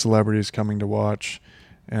had celebrities coming to watch,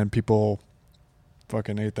 and people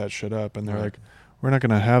fucking ate that shit up, and they're Right. like, we're not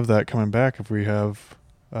going to have that coming back if we have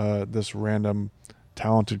this random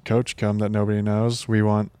talented coach come that nobody knows. We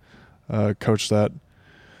want a coach that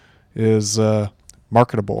is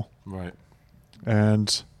marketable, Right.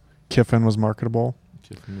 and Kiffin was marketable.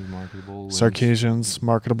 Kiffin was marketable. Lynch, Sarkisian's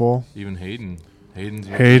marketable. even Hayden. Hayden.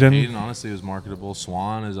 Hayden honestly was marketable.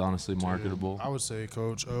 Swan is honestly marketable. I would say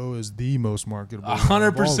Coach O is the most marketable.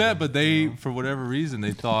 100%, but they, for whatever reason,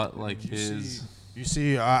 they thought like his. You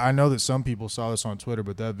see, I know that some people saw this on Twitter,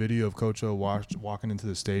 but that video of Coach O walking into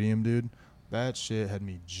the stadium, dude, that shit had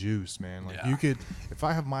me juiced, man. Like, Yeah. you could, if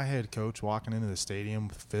I have my head coach walking into the stadium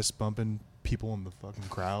with fist bumping people in the fucking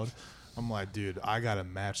crowd, I'm like, dude, I got to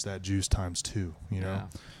match that juice times 2, you know?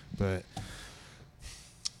 Yeah. But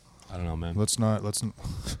I don't know, man. let's not. Let's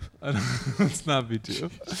not be too.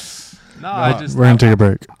 No, We're gonna take a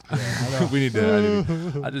break. we need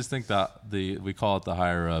to. I just think that we call it the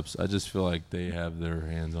higher ups. I just feel like they have their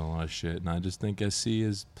hands on a lot of shit, and I just think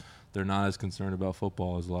SC they're not as concerned about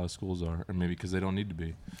football as a lot of schools are, or maybe because they don't need to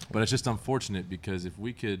be. But it's just unfortunate because if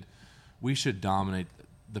we should dominate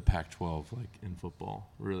the Pac-12 like in football.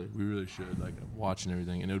 Really, we really should like watching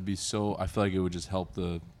everything, and it would be so. I feel like it would just help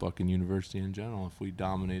the fucking university in general if we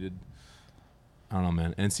dominated. I don't know,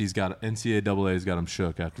 man. NCAA's got them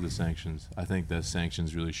shook after the sanctions. I think the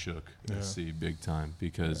sanctions really shook SC big time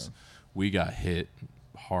because we got hit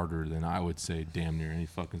harder than I would say damn near any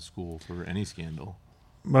fucking school for any scandal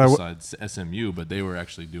But besides SMU. But they were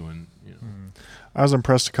actually doing, I was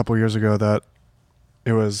impressed a couple years ago that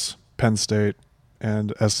it was Penn State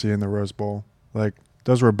and SC in the Rose Bowl. Like,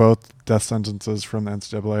 those were both death sentences from the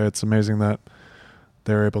NCAA. It's amazing that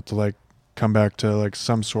they're able to like come back to like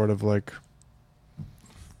some sort of like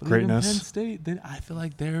But greatness. Even Penn State, I feel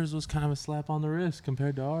like theirs was kind of a slap on the wrist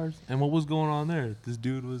compared to ours. And what was going on there? This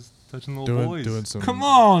dude was touching little boys. doing some- Come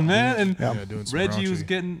on, man! And Yeah. doing some Reggie was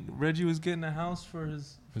raunchy. getting a house for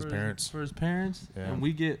his parents. For his parents, Yeah. and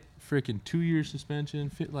we get freaking 2-year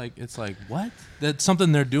suspension. It's like what? That's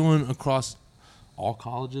something they're doing across all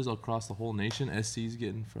colleges across the whole nation. SC's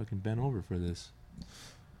getting fucking bent over for this.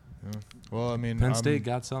 Yeah. Well, I mean, Penn State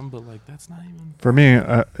got something, but like that's not even. For me,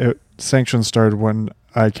 sanctions started when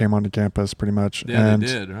I came onto campus, pretty much. Yeah, and, they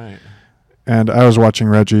did, right? And I was watching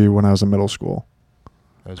Reggie when I was in middle school.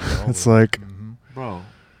 as well. It's like, Bro,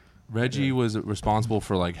 Reggie was responsible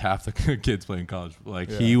for like half the kids playing college. Like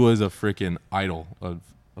Yeah. he was a freaking idol of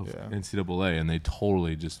Yeah. NCAA, and they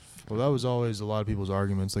totally just. Well, that was always a lot of people's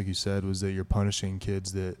arguments, like you said, was that you're punishing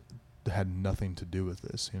kids that had nothing to do with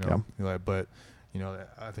this, you know. Like, but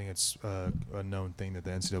I think it's a known thing that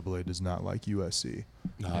the NCAA does not like USC.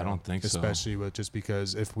 No, you I know, don't think so. especially with just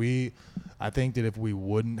because I think that if we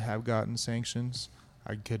wouldn't have gotten sanctions,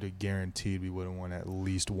 I could have guaranteed we would have won at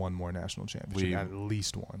least one more national championship. At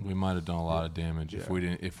least one. We might have done a lot of damage if Yeah.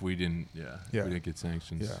 we didn't get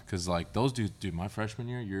sanctions. Yeah. Because like those dudes, dude, my freshman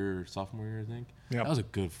year, your sophomore year, I think, Yep. that was a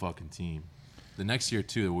good fucking team. The next year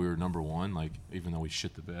too, we were number 1. Like even though we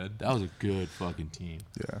shit the bed, that was a good fucking team.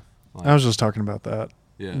 Yeah. Like, I was just talking about that.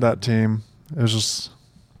 yeah, That team. It was just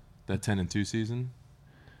that 10-2 season.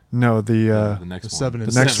 no The the. next the one, 7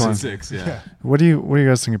 The next one. 6, yeah. What do you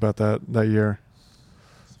guys think about that year?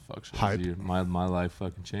 Fuck shit. Hype. My life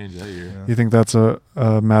fucking changed that year. Yeah. You think that's a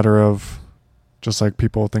matter of just like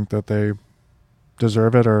people think that they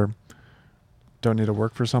deserve it or don't need to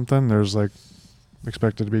work for something? There's like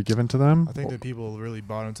expected to be given to them. I think that people really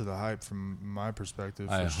bought into the hype from my perspective.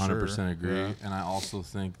 I for 100% sure. agree, Yeah. and I also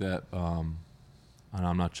think that and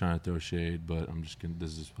I'm not trying to throw shade, but I'm just gonna.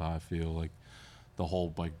 This is how I feel. Like the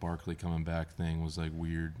whole like Barkley coming back thing was like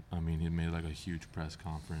weird. I mean, he made like a huge press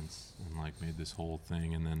conference and like made this whole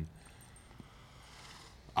thing, and then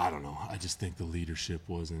I don't know. I just think the leadership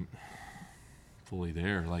wasn't fully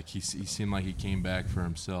there. Like he seemed like he came back for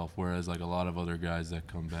himself, whereas like a lot of other guys that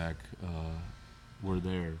come back were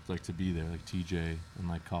there, like to be there, like TJ and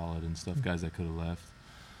like Khaled and stuff, guys that could have left.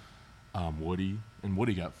 Woody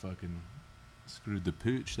got fucking screwed the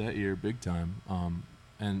pooch that year big time.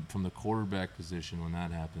 And from the quarterback position, when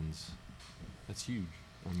that happens, that's huge.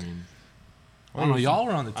 I mean, I don't know. Y'all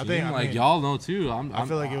were on the team. Y'all know too. I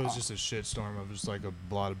feel like it was just a shit storm of just like a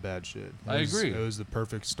lot of bad shit. I agree. It was the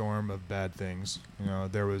perfect storm of bad things. You know,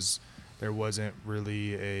 there wasn't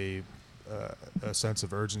really a sense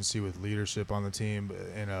of urgency with leadership on the team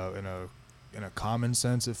in a common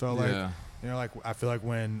sense. It felt like. You know, like I feel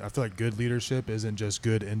like good leadership isn't just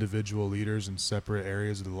good individual leaders in separate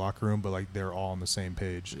areas of the locker room, but like they're all on the same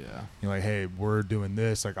page. Yeah. You're like, hey, we're doing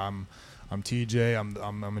this. Like I'm TJ.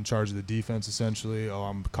 I'm in charge of the defense essentially. Oh,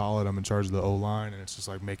 I'm Khaled. I'm in charge of the O-line, and it's just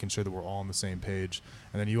like making sure that we're all on the same page.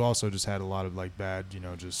 And then you also just had a lot of like bad, you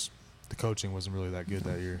know, just the coaching wasn't really that good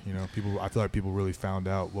that year. You know, I feel like people really found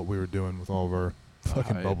out what we were doing with all of our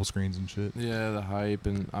fucking bubble screens and shit. Yeah, the hype.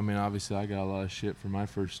 And I mean, obviously I got a lot of shit for my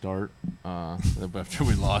first start after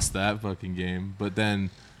we lost that fucking game. But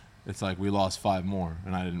then it's like we lost 5 more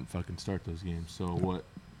and I didn't fucking start those games. So what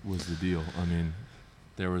was the deal? I mean,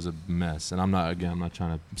 there was a mess. And I'm not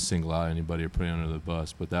trying to single out anybody or put it under the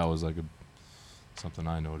bus, but that was like something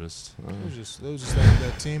I noticed. It was just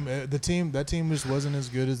that team. That team just wasn't as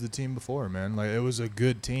good as the team before, man. Like it was a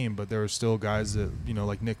good team, but there were still guys that, you know,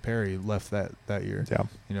 like Nick Perry left that year. Yeah.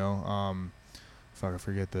 You know, fuck, I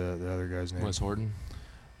forget the other guy's name. Wes Horton?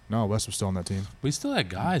 No, Wes was still on that team. We still had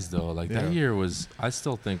guys though. Like that year was. I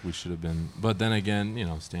still think we should have been. But then again, you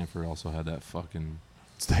know, Stanford also had that fucking.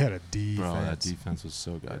 They had a defense. Bro, that defense was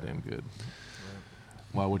so goddamn good.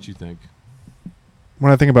 Wow, what you think?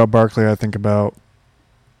 When I think about Barkley, I think about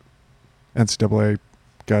NCAA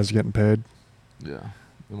guys getting paid. Yeah.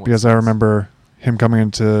 Because I remember him coming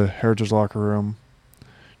into Heritage locker room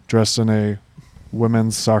dressed in a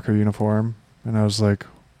women's soccer uniform, and I was like,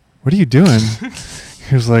 "What are you doing?"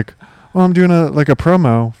 He was like, "Oh, I'm doing a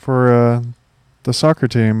promo for the soccer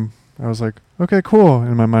team." I was like, "Okay, cool."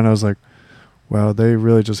 In my mind, I was like, "Wow, they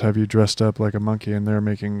really just have you dressed up like a monkey, and they're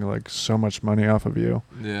making like so much money off of you."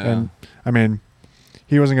 Yeah. And I mean,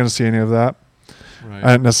 he wasn't going to see any of that. Right.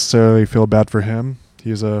 I didn't necessarily feel bad for him.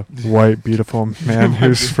 He's a white, beautiful man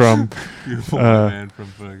who's from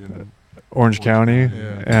Orange County,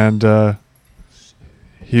 and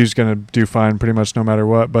he's going to do fine pretty much no matter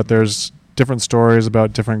what. But there's different stories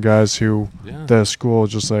about different guys who the school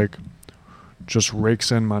just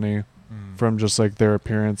rakes in money from just like their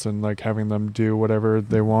appearance and like having them do whatever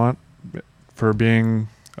they want for being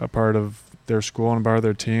a part of their school and a part of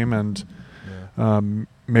their team, and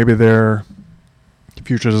maybe their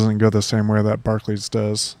future doesn't go the same way that Barkley's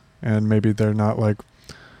does, and maybe they're not like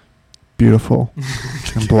beautiful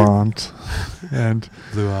and blonde and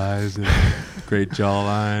blue eyes and great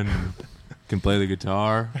jawline, and can play the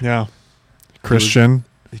guitar. Yeah. Christian,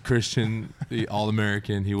 the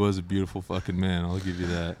All-American. He was a beautiful fucking man. I'll give you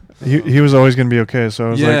that. He was always going to be okay. So I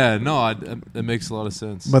was it makes a lot of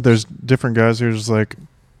sense. But there's different guys who are just like,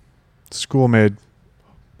 school made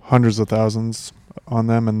hundreds of thousands on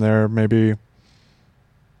them, and they're maybe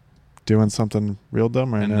doing something real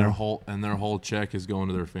dumb right now. Their whole check is going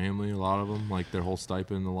to their family. A lot of them, like their whole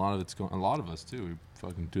stipend. A lot of it's going. A lot of us too. We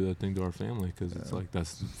fucking do that thing to our family because it's like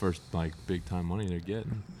that's the first like big time money they're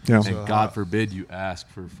getting. Yeah. And So God forbid you ask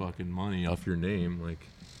for fucking money off your name, like.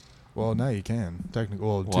 Well, now you can technically.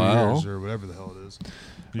 Well, 2 Wow. years or whatever the hell it is.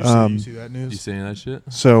 You see that news? You saying that shit?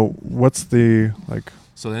 So what's the like?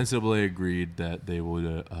 So the NCAA agreed that they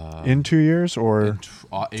would In 2 years or in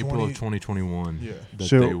April of 2021. Yeah. That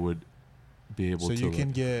So- they would be able So to. you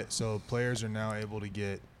can get players are now able to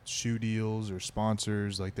get shoe deals or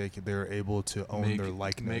sponsors, like they're able to own their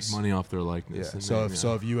likeness, make money off their likeness. Yeah. and So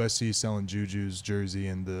name, if USC is selling Juju's jersey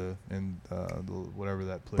in the whatever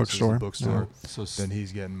that place Bookstore. is, the bookstore, so then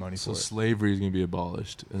he's getting money so for it. slavery is going to be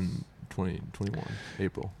abolished in 2021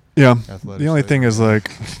 April. yeah. Athletic The only thing is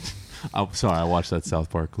like I'm sorry, I watched that South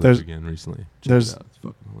Park clip There's- again recently. Check there's- it out. It's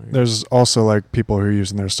fucking hilarious. there's also like people who are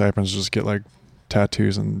using their stipends to just get like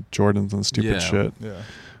tattoos and Jordans and stupid Yeah. shit. Yeah.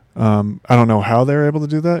 I don't know how they're able to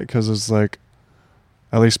do that because it's like,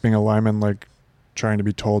 at least being a lineman, like trying to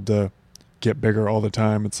be told to get bigger all the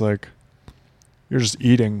time. It's like you're just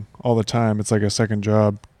eating all the time. It's like a second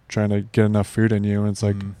job trying to get enough food in you. And it's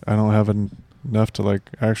like, I don't have enough to like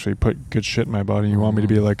actually put good shit in my body. You want me to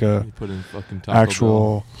be like a You put in fucking Taco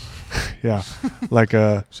actual, yeah, like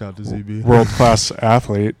a Shout out to ZB. world-class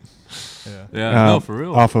athlete Yeah. Bell. Yeah, no, for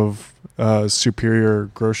real. off of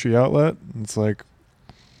Superior Grocery Outlet. It's like,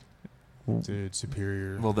 Dude,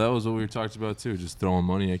 superior. Well, that was what we talked about too. Just throwing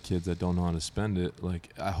money at kids that don't know how to spend it. Like,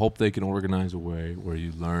 I hope they can organize a way where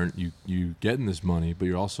you learn, you getting this money, but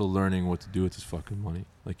you're also learning what to do with this fucking money.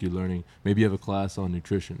 Like, you're learning. Maybe you have a class on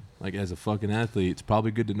nutrition. Like, as a fucking athlete, it's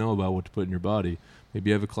probably good to know about what to put in your body.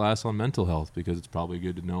 Maybe you have a class on mental health because it's probably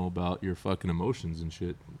good to know about your fucking emotions and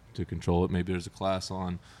shit to control it. Maybe there's a class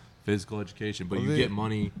on physical education, but you get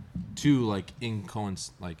money to like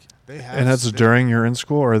like. And that's during you're in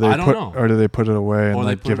school, or they or do they put it away and or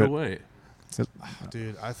like they give put it away?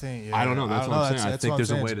 Dude, I think I don't know. That's what I'm saying. I think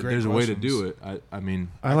there's a way to do it. I mean,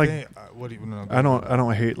 I like. What do you? No, I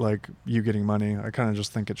don't hate like you getting money. I kind of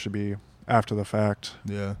just think it should be after the fact.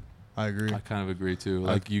 Yeah, I agree. I kind of agree too.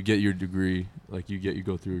 Like, you get your degree, like you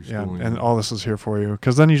go through your schooling. Yeah, and all this is here for you,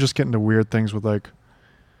 because then you just get into weird things with like,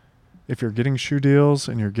 if you're getting shoe deals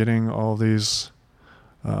and you're getting all these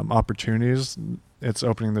opportunities, it's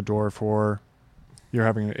opening the door for you're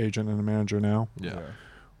having an agent and a manager now. Yeah.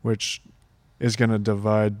 Which is going to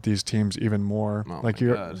divide these teams even more. Oh like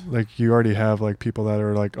my you already have like people that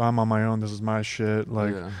are like, oh, I'm on my own. This is my shit.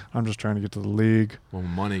 Like, I'm just trying to get to the league. When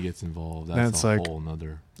money gets involved, and that's it's a like, whole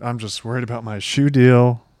nother. I'm just worried about my shoe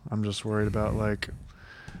deal. I'm just worried about like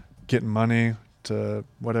getting money to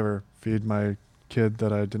whatever, feed my kid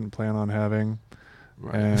that I didn't plan on having.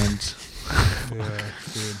 Right. And yeah,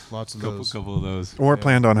 dude, lots of those. Couple of those. Or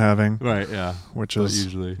planned on having. Right, yeah. Which But is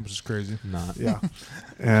usually crazy. not. Yeah.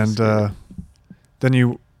 And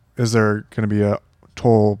then is there going to be a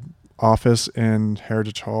toll office in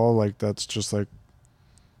Heritage Hall? Like, that's just like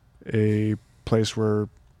a place where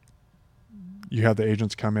you have the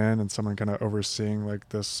agents come in and someone kind of overseeing like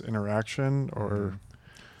this interaction, or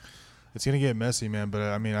it's going to get messy, man. But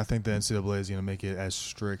I mean, I think the NCAA is going to make it as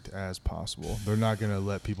strict as possible. They're not going to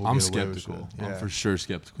let people get away with skeptical. it. I'm for sure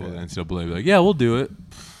skeptical. Yeah. The NCAA be like, yeah, we'll do it.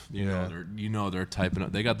 They're typing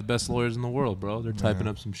up. They got the best lawyers in the world, bro. They're typing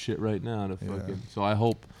up some shit right now to fucking. So I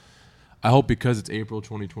hope because it's April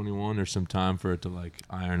 2021, there's some time for it to like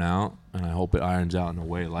iron out, and I hope it irons out in a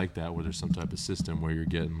way like that where there's some type of system where you're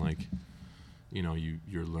getting like,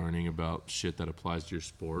 you're learning about shit that applies to your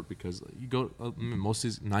sport, because you go. Most of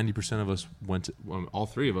these 90% of us all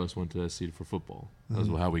three of us went to SC for football. That's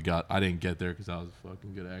how we got. I didn't get there because I was a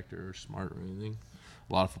fucking good actor or smart or anything.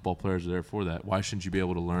 A lot of football players are there for that. Why shouldn't you be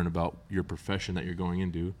able to learn about your profession that you're going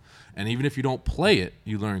into? And even if you don't play it,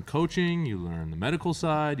 you learn coaching, you learn the medical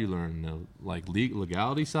side, you learn the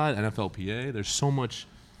legality side, NFLPA. There's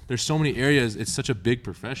so many areas. It's such a big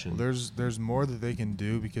profession. Well, there's more that they can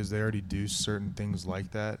do because they already do certain things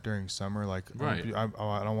like that during summer. Like, right. I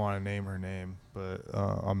don't want to name her name, but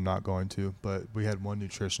I'm not going to. But we had one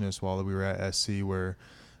nutritionist while we were at SC where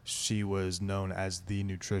she was known as the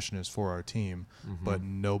nutritionist for our team, but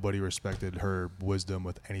nobody respected her wisdom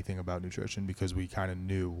with anything about nutrition because we kind of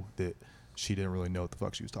knew that she didn't really know what the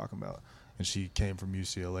fuck she was talking about. And she came from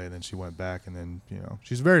UCLA, and then she went back, and then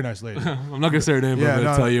she's a very nice lady. I'm not gonna say her name, but I'm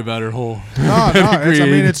gonna tell you about her whole. I'm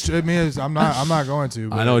not going to.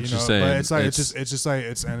 But, I know what you're saying. But it's like it's just like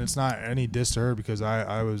it's not any diss to her because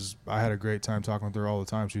I had a great time talking with her all the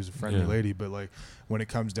time. She was a friendly lady, but like when it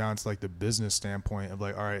comes down to like the business standpoint of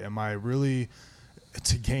like, all right, am I really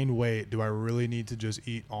to gain weight, do I really need to just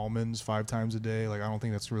eat almonds 5 times a day? Like, I don't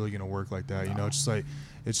think that's really going to work like that. It's just like,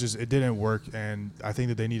 it didn't work. And I think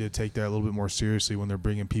that they need to take that a little bit more seriously when they're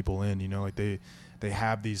bringing people in, like they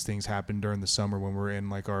have these things happen during the summer when we're in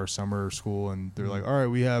like our summer school, and they're like, all right,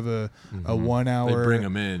 we have a 1 hour. They bring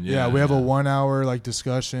them in. We have a 1 hour like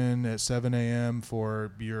discussion at 7 a.m.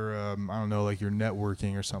 for your, I don't know, like your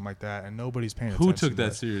networking or something like that. And nobody's paying attention. Who took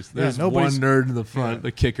that seriously? There's one nerd in the front,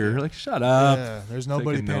 the kicker. Like, shut up. Yeah, there's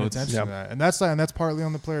nobody paying attention to that. And that's partly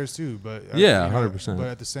on the players too. But 100%. But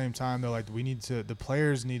at the same time, they're like, the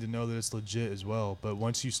players need to know that it's legit as well. But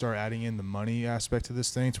once you start adding in the money aspect to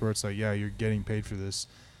this thing, to where it's like, yeah, you're getting paid for this,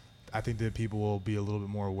 I think that people will be a little bit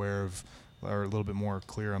more aware of, or a little bit more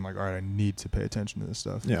clear on like, all right, I need to pay attention to this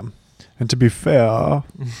stuff. Yeah. And to be fair,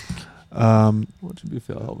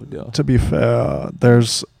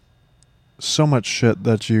 there's so much shit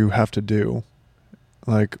that you have to do.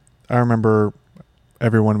 Like, I remember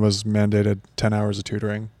everyone was mandated 10 hours of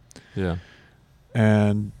tutoring. Yeah.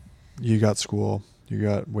 And you got school, you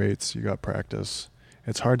got weights, you got practice.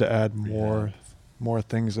 It's hard to add more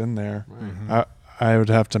things in there. Right. I would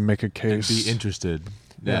have to make a case. And be interested.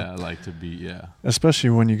 Yeah, like to be,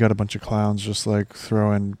 Especially when you got a bunch of clowns just like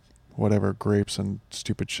throwing whatever grapes and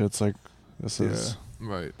stupid shits. Like, this is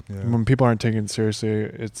right. Yeah. When people aren't taken seriously,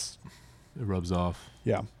 it rubs off.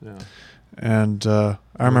 Yeah. Yeah. And I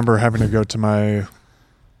remember having to go to my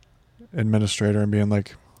administrator and being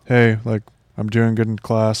like, hey, like, I'm doing good in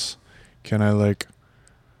class. Can I like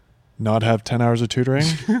not have 10 hours of tutoring.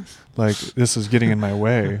 Like, this is getting in my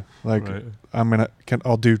way. Like, Right.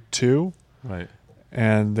 I'll do 2. Right.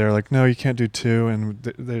 And they're like, no, you can't do 2. And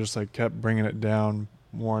they just like kept bringing it down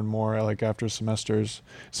more and more, like after semesters.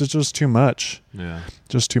 So it's just too much. Yeah.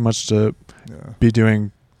 Just too much to be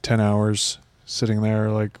doing 10 hours sitting there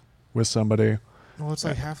like with somebody. Well, it's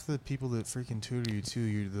like half the people that freaking tutor you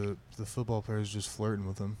too. The football players just flirting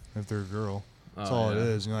with them if they're a girl. That's all it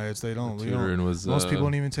is. You know, it's they don't. Tutoring was, most people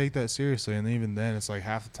don't even take that seriously, and even then, it's like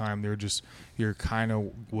half the time you're kind of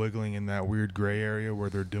wiggling in that weird gray area where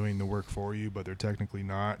they're doing the work for you, but they're technically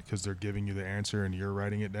not because they're giving you the answer and you're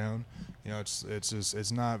writing it down. You know,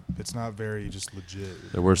 it's not very just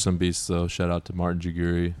legit. There were some beasts though. Shout out to Martin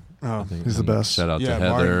Jaguri. Oh, he's the best. Shout out to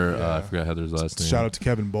Heather. Martin, I forgot Heather's last name. Shout out to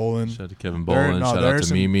Kevin Bolin. Shout out to Kevin Bolin. Shout out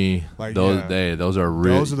to Mimi. Like, those are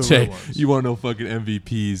real. Those are the real ones. You want to know fucking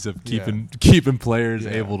MVPs of keeping players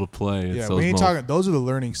able to play. Yeah, we ain't talking. Those are the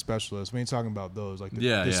learning specialists. We ain't talking about those. Like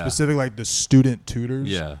the specific, like the student tutors.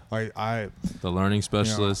 Yeah. Like the learning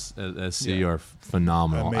specialists at SC are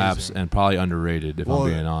phenomenal, Amazing. and probably underrated. If I'm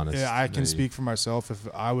being honest. Yeah, I can speak for myself. If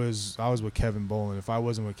I was with Kevin Bolin, if I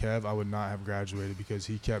wasn't with Kev, I would not have graduated because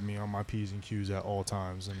he kept me on my P's and Q's at all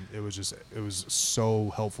times, and it was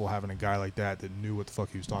so helpful having a guy like that knew what the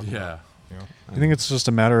fuck he was talking about. You know? I think it's just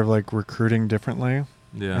a matter of like recruiting differently.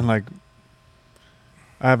 Yeah. And like,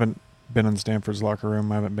 I haven't been in Stanford's locker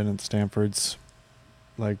room. I haven't been in Stanford's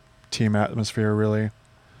like team atmosphere really.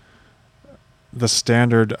 The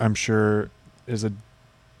standard, I'm sure, is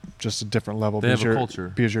just a different level. They have a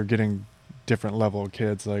culture because you're getting different level of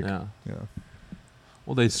kids. Like, yeah.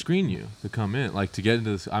 Well, they screen you to come in, like to get into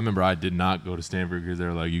this. I remember I did not go to Stanford because they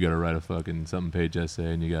were like, you got to write a fucking something page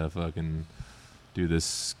essay and you got to fucking do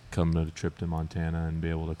this, come to a trip to Montana and be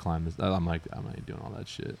able to climb this. I'm like, I'm not doing all that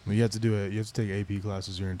shit. Well, you have to do it. You have to take AP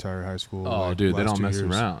classes your entire high school. Oh, like, dude, they don't 2 mess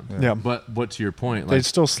years. around. Yeah. But to your point, they like,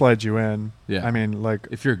 still slide you in. Yeah. I mean, like,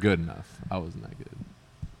 if you're good enough, I wasn't that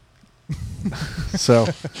good. So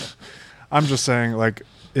I'm just saying, like,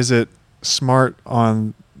 is it smart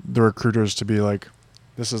on the recruiters to be like,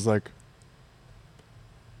 this is like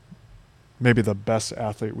maybe the best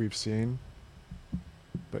athlete we've seen,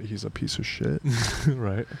 but he's a piece of shit.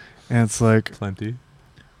 Right. And it's like, Plenty.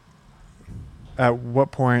 at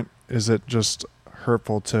what point is it just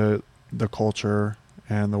hurtful to the culture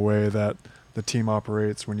and the way that the team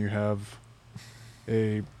operates when you have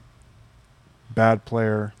a bad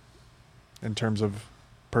player in terms of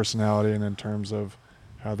personality and in terms of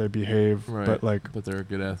how they behave, Right. but they're a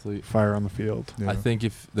good athlete. fire on the field. Yeah. I think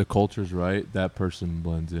if the culture's right, that person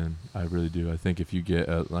blends in. I really do. I think if you get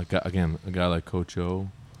a guy like Coach O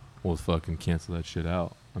will fucking cancel that shit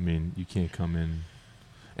out. I mean, you can't come in,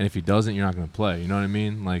 and if he doesn't, you're not going to play. You know what I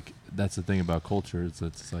mean? Like, that's the thing about culture.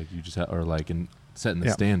 It's like you just are like setting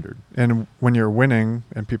the standard. And when you're winning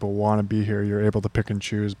and people want to be here, you're able to pick and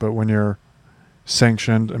choose. But when you're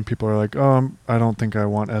sanctioned and people are like, oh, I don't think I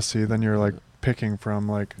want SC, then you're like picking from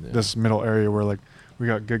like this middle area where like we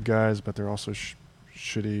got good guys, but they're also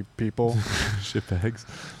shitty people. Shitbags.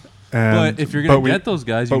 And but if you're going to get those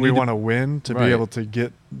guys, we want to win to be able to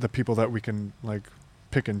get the people that we can like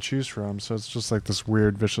pick and choose from. So it's just like this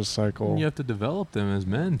weird vicious cycle. And you have to develop them as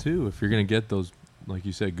men too. If you're going to get those, like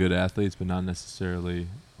you said, good athletes, but not necessarily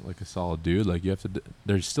like a solid dude, like you have to,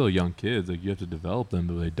 they're still young kids. Like you have to develop them,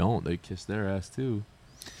 but they kiss their ass too.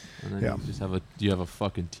 And then you just have a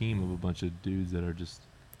fucking team of a bunch of dudes that are just.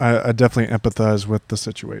 I definitely empathize with the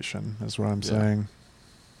situation, is what I'm saying.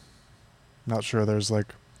 Not sure there's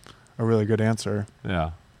like a really good answer.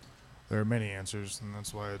 Yeah. There are many answers, and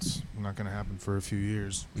that's why it's not going to happen for a few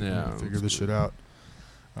years. Yeah. Figure this shit out.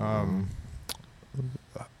 I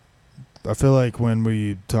feel like when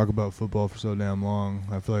we talk about football for so damn long,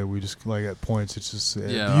 I feel like we just like at points it's just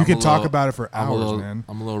you can talk about it for hours, man.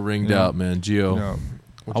 I'm a little ringed out, man. Gio.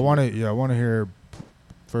 I want to hear.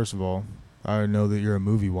 First of all, I know that you're a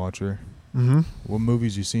movie watcher. Mm-hmm. What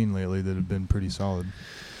movies you seen lately that have been pretty solid?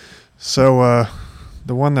 So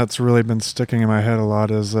the one that's really been sticking in my head a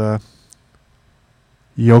lot is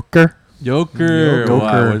Joker. Joker.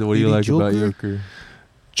 Wow, what do you like about Joker?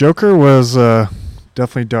 Joker was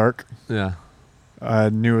definitely dark. Yeah. I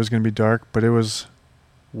knew it was going to be dark, but it was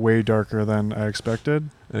way darker than I expected.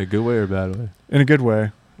 In a good way or a bad way? In a good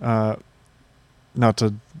way. Not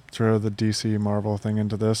to throw the DC Marvel thing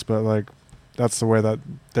into this, but like that's the way that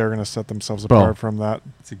they're going to set themselves apart from that.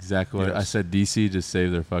 That's exactly what I said. DC just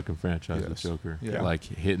saved their fucking franchise with Joker. Yeah. Like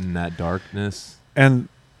hitting that darkness. And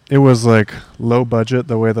it was like low budget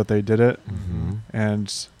the way that they did it,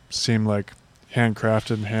 and seemed like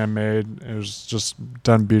handcrafted and handmade. It was just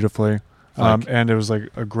done beautifully. And it was like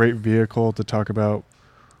a great vehicle to talk about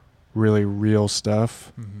really real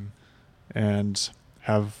stuff Mm-hmm. and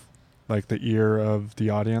have like the ear of the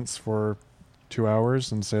audience for 2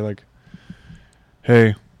 hours and say like,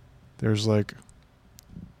 hey, there's like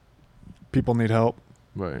people need help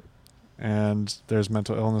Right. and there's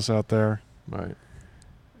mental illness out there, Right.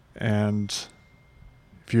 and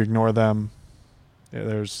if you ignore them,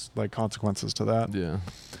 there's like consequences to that. Yeah.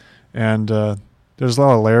 And there's a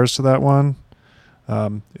lot of layers to that one.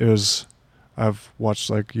 I've watched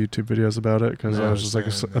like YouTube videos about it because Yeah, I was just like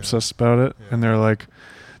same, yeah. obsessed about it. Yeah. And they're like,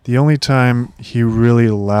 the only time he really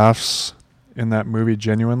laughs in that movie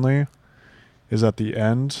genuinely is at the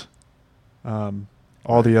end.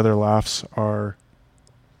 All the other laughs are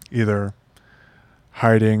either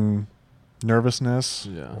hiding nervousness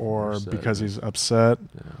Yeah, or upset, because yeah. he's upset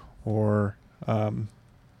Yeah. or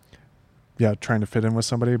trying to fit in with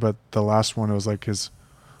somebody. But the last one was like his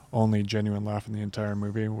only genuine laugh in the entire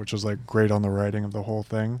movie, which was like great on the writing of the whole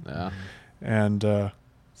thing. Yeah. And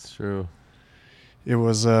It's true. it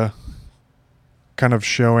was kind of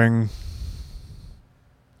showing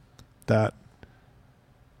that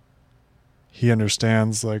he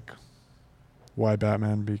understands like why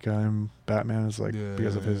Batman became Batman is like Yeah,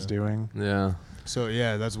 because of his yeah. doing, Yeah. So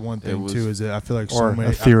yeah, that's one It thing was- too. Is that I feel like so or many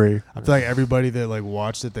a theory. I feel like everybody that like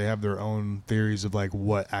watched it, they have their own theories of like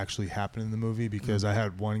what actually happened in the movie. Because I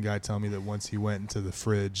had one guy tell me that once he went into the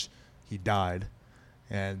fridge, he died,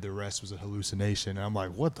 and the rest was a hallucination. And I'm like,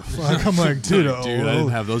 what the fuck? I'm like, dude, I didn't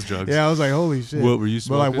have those drugs. Yeah, I was like, holy shit. What were you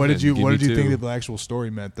But like, smoking? what did you And what give did me you think two. that the actual story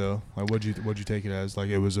meant though? Like, what'd you take it as? Like,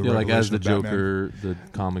 it was a Yeah, like as revelation the of Batman? Joker, the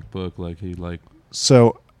comic book, like he like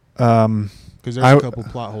So Because there's I- a couple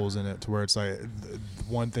plot holes in it to where it's like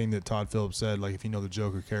one thing that Todd Phillips said, like if you know the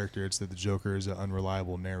Joker character, it's that the Joker is an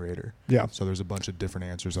unreliable narrator. yeah, So there's a bunch of different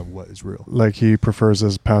answers of what is real. like he prefers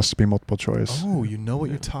his past to be multiple choice. Oh, you know what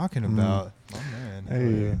you're talking Mm. about. Oh man.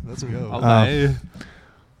 Hey. Let's go. okay.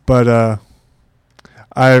 But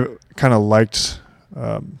I kind of liked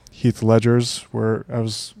Heath Ledger's, where I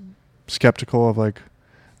was skeptical of like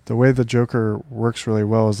the way the Joker works really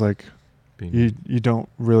well is like you don't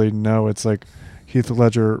really know. It's like Heath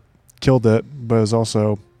Ledger killed it, but it's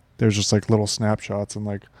also there's just like little snapshots and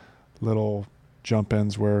like little jump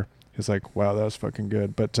ins where it's like, wow, that was fucking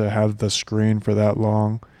good. But to have the screen for that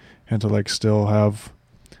long and to like still have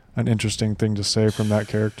an interesting thing to say from that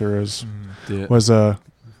character is Mm. Yeah. was a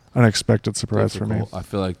unexpected surprise for me. difficult. I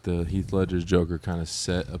feel like the Heath Ledger's Joker kind of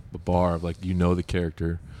set a bar of like the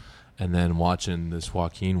character, and then watching this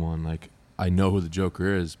Joaquin one, like I know who the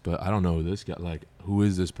Joker is, but I don't know who this guy. Like, who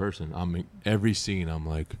is this person? I mean, every scene I'm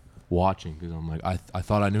like watching because I'm like I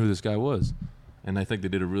thought I knew who this guy was, and I think they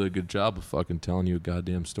did a really good job of fucking telling you a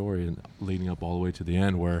goddamn story and leading up all the way to the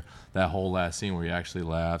end where that whole last scene where he actually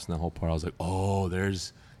laughs and that whole part I was like, oh,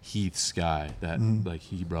 there's Heath's guy that like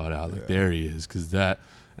he brought out, like there he is, because that.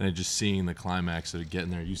 And then just seeing the climax of getting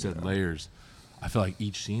there. You said layers. I felt like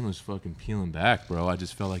each scene was fucking peeling back, bro. I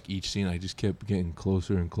just felt like each scene, I just kept getting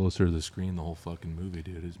closer and closer to the screen the whole fucking movie,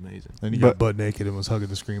 dude. It was amazing. And he But- got butt naked and was hugging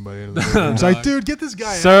the screen by the end of the movie. It's like, dude, get this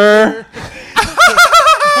guy Sir. out of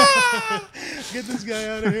here. Get this guy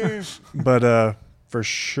out of here. But for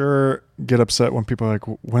sure, get upset when people are like,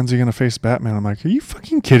 "When's he gonna face Batman?" I'm like, "Are you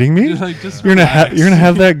fucking kidding me? Just You're gonna relax. you're gonna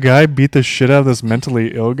have that guy beat the shit out of this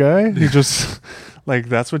mentally ill guy? He just like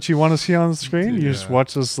that's what you want to see on the screen? Dude, You just yeah.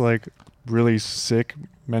 watch this like really sick,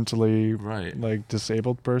 mentally Right. like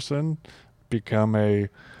disabled person become a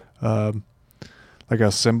like a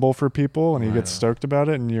symbol for people, and he Right. gets stoked about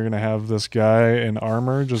it, and you're gonna have this guy in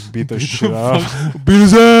armor just beat the shit off, Beat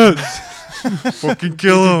his ass. fucking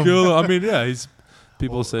kill him. Kill him. I mean, yeah, he's.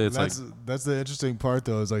 People say it's like that's the interesting part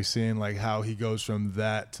though, is like seeing like how he goes from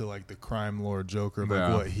that to like the crime lord Joker, like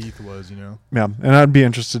Yeah. what Heath was, you know. Yeah, and I'd be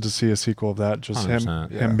interested to see a sequel of that. Just him 100%.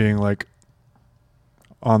 him Yeah. being like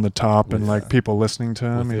on the top and With- like people listening to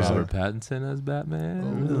him. with He's Robert like, Pattinson as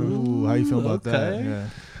Batman. Ooh, how you feel about that? Okay.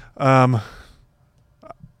 Yeah.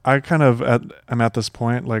 I kind of I'm at this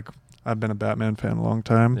point like I've been a Batman fan a long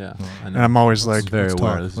time, Yeah, I and know. I'm always Let's like, very let's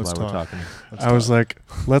aware. talk. This is Let's why we're talk. talking. Let's I was talk. like,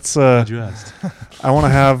 let's Glad you asked. I want to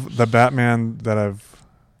have the Batman that I've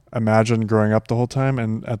imagined growing up the whole time,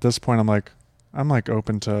 and at this point I'm like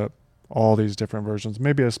open to all these different versions,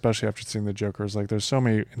 maybe especially after seeing the Jokers. Like there's so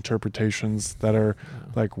many interpretations that are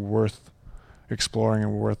like worth exploring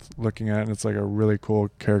and worth looking at, and it's like a really cool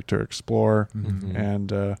character to explore. Mhm.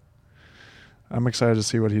 And I'm excited to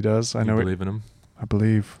see what he does. I You know it, believe in him. I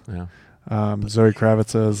believe Yeah. Zoe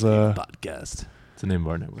Kravitz as Podcast. It's the name of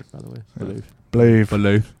our network, by the way. Yeah. Believe. Believe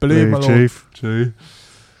Believe. Believe, my lord. Chief.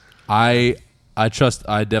 I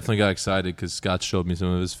I definitely got excited because Scott showed me some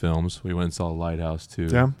of his films. We went and saw Lighthouse too.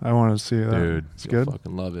 Yeah, I want to see that. Dude, it's you'll good.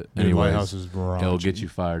 fucking love it. Dude, Anyways, Lighthouse is raunchy. it'll get you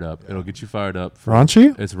fired up. Yeah. It'll get you fired up.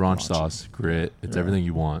 Raunchy? It's raunch Raunchy. sauce, grit. It's Yeah. everything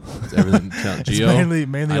you want. It's everything. It's Gio,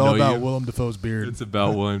 mainly I all know about you. Willem Dafoe's beard. It's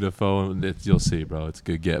about William Dafoe. And you'll see, bro. It's a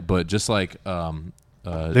good get. But just like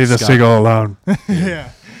Leave the seagull alone. Yeah.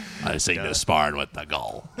 I seen the sparring with the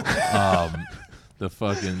gull. The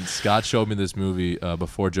fucking Scott showed me this movie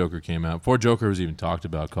before Joker came out. Before Joker was even talked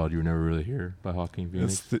about, called "You Were Never Really Here" by Joaquin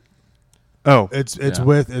Phoenix. It's Yeah.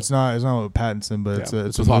 with it's not with Pattinson, but it's Yeah. a, It's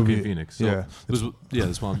it's with a Joaquin movie. Phoenix. So Yeah.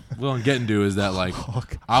 That's what I'm getting to is that like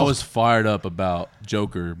I was fired up about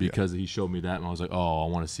Joker because he showed me that and I was like, oh, I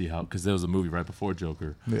want to see how, because there was a movie right before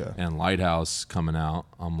Joker Yeah. and Lighthouse coming out.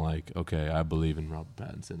 I'm like, okay, I believe in Robert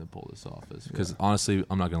Pattinson to pull this off. Because honestly,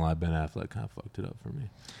 I'm not gonna lie, Ben Affleck kind of fucked it up for me.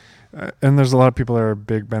 And there's a lot of people that are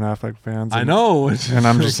big Ben Affleck fans. I and- know, And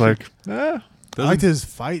I'm just like, I liked his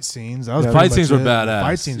fight scenes. That was Yeah. pretty Fight scenes much were it. badass.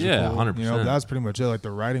 Fight scenes, Yeah, were cool. 100%. You know, that was pretty much it. Like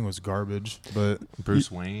the writing was garbage, but Bruce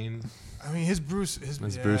Wayne, I mean, his Bruce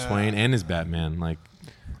Wayne and his Batman. Like,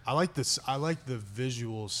 I like this. I like the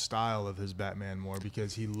visual style of his Batman more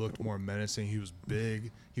because he looked more menacing. He was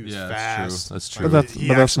big. He was Yeah, fast. that's true. but that's, He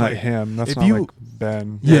but that's not actually- him. That's if not you- like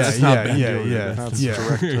Ben. Yeah, that's not yeah, Ben yeah, doing yeah, it. That's yeah.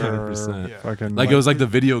 director. 100%. Yeah. Fucking Like it was like the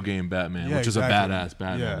video game Batman, Yeah, which exactly. was a badass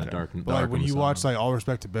Batman. Yeah. That dark and But like when Arkham you watch Asylum. like All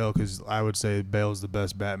Respect to Bale, because I would say Bale's the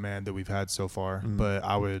best Batman that we've had so far. Mm. But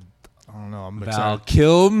I don't know. I'm Val excited.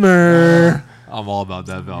 Kilmer. I'm all about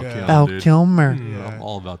that Val Yeah. Kilmer. Val dude. Kilmer. Yeah. I'm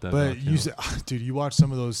all about that. Val But Kilmer. you, dude, you watch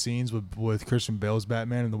some of those scenes with Christian Bale's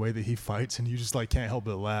Batman and the way that he fights, and you just like can't help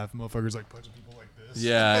but laugh. Motherfuckers like punching people like this.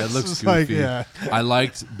 Yeah, it It's looks just goofy. like, yeah. I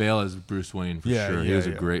liked Bale as Bruce Wayne for Yeah, sure. He yeah, was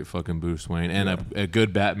a yeah. great fucking Bruce Wayne and a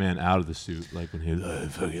good Batman out of the suit. Like when he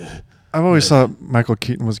was fuck yeah. I've always thought Michael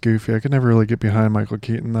Keaton was goofy. I could never really get behind Michael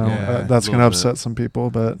Keaton though. Yeah, That's a gonna little upset bit. some people,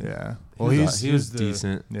 but Yeah. Well, He he was the-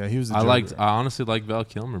 decent. Yeah, he was. The I Joker. honestly like Val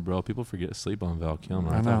Kilmer, bro. People sleep on Val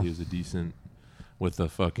Kilmer. I I thought know. he was a decent with the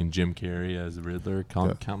fucking Jim Carrey as the Riddler.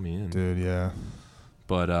 Count me in. dude. Yeah.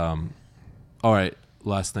 But all right.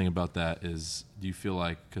 Last thing about that is, do you feel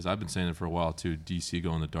like, because I've been saying it for a while too, DC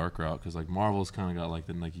going the dark route, because like Marvel's kind of got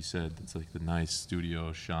like you said, it's like the nice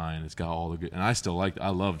studio shine. It's got all the good, and I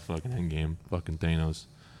loved fucking Endgame, fucking Thanos,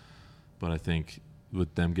 but I think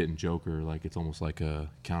with them getting Joker, like it's almost like a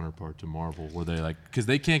counterpart to Marvel, where they like, because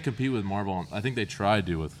they can't compete with Marvel. I think they tried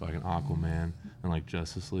to with fucking Aquaman and like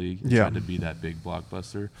Justice League, and Yeah. tried to be that big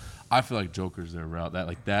blockbuster. I feel like Joker's their route,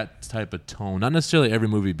 that type of tone. Not necessarily every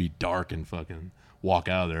movie be dark and fucking walk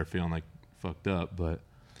out of there feeling like fucked up, but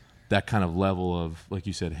that kind of level of, like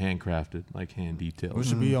you said, handcrafted, like hand detailed. It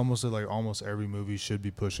should be almost like almost every movie should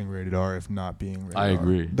be pushing rated R, if not being rated I R.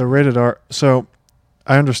 agree. the rated R. So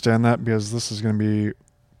I understand that because this is going to be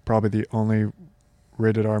probably the only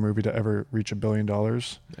rated R movie to ever reach $1 billion.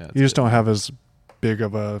 Yeah, You just don't have as big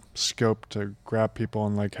of a scope to grab people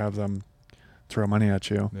and like have them throw money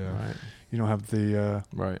at you. Yeah. right, You don't have the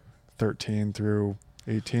right. 13 through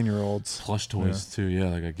 18-year-olds. Plush toys too, yeah.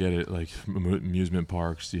 Like I get it. Like amusement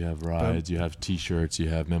parks, you have rides, you have T-shirts, you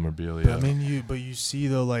have memorabilia. But I mean, you see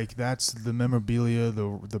though, like that's the memorabilia,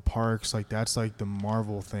 the parks, like that's like the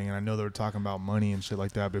Marvel thing. And I know they were talking about money and shit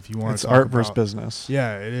like that. But if you want It's to art versus business.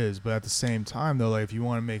 yeah, it is. But at the same time, though, like if you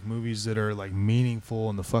want to make movies that are like meaningful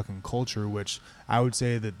in the fucking culture, which I would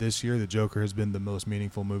say that this year, The Joker has been the most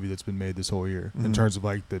meaningful movie that's been made this whole year in Mhm. terms of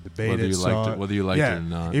like the debate. whether it you saw. liked it or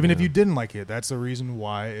not. Even if yeah. you didn't like it, that's the reason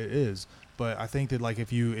why it is. But I think that like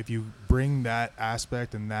if you bring that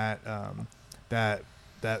aspect and that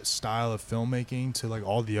that style of filmmaking to like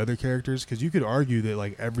all the other characters, because you could argue that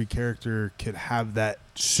like every character could have that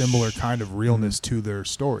similar kind of realness to their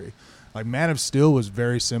story. Like Man of Steel was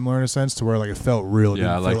very similar in a sense to where like it felt real. It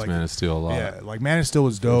yeah, I didn't feel liked Man of Steel a lot. yeah, like Man of Steel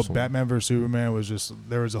was dope. First one. Batman vs Superman was just,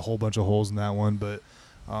 there was a whole bunch of holes in that one, but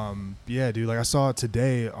yeah, dude. Like I saw it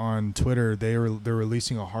today on Twitter. They're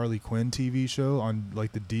releasing a Harley Quinn TV show on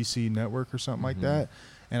like the DC network or something like Mhm. that.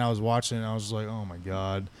 And I was watching, and I was just like, oh my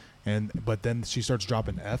god. But then she starts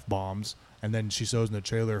dropping F-bombs, and then she shows in the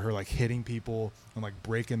trailer her like hitting people and like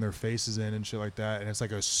breaking their faces in and shit like that. And it's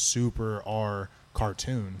like a super R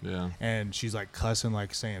cartoon. Yeah. And she's like cussing,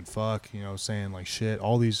 like saying fuck, saying like shit,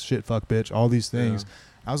 all these shit, fuck, bitch, all these things. Yeah.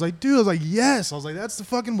 I was like, dude, I was like, yes. I was like, that's the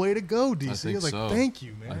fucking way to go, DC. I think was like, so. thank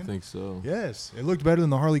you, man. I think so. Yes. It looked better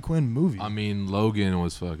than the Harley Quinn movie. I mean, Logan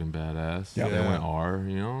was fucking badass. Yeah. They went R,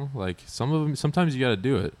 like some of them. Sometimes you got to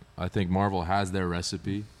do it. I think Marvel has their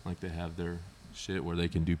recipe, like they have their shit where they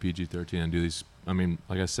can do PG-13 and do these I mean,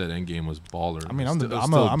 like I said, Endgame was baller. I mean, It was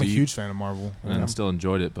I'm still a deep, huge fan of Marvel. and still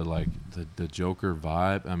enjoyed it. But like the Joker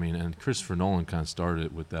vibe, I mean, and Christopher Nolan kind of started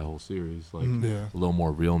it with that whole series, like Yeah. a little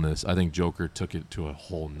more realness. I think Joker took it to a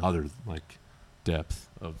whole nother like depth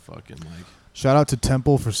of fucking like. Shout out to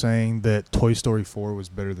Temple for saying that Toy Story 4 was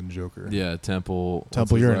better than Joker. Yeah, Temple. Temple,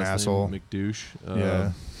 what's his you're an last asshole. name? McDouche.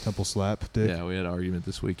 Yeah. Temple slap dick. Yeah, we had an argument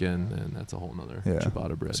this weekend, and that's a whole nother Yeah.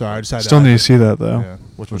 ciabatta bread. Sorry, I just had Still to need to see that though. Yeah.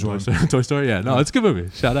 Which Which one? one? Toy Story? Toy Story? Yeah, no, it's a good movie.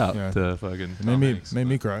 Shout out Yeah. to fucking It Tom made Hanks, me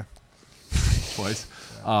but- cry. twice.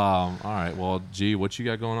 All right. Well, G, what you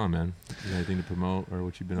got going on, man? You got anything to promote or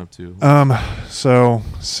what you been up to? So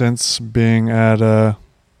since being at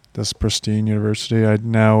this pristine university, I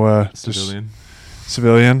now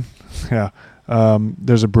civilian. Yeah.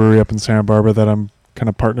 There's a brewery up in Santa Barbara that I'm kind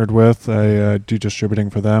of partnered with. I do distributing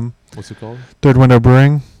for them. What's it called? Third Window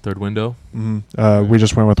Brewing. Third Window. We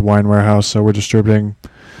just went with Wine Warehouse, so we're distributing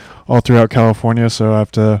all throughout California. So I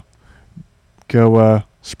have to go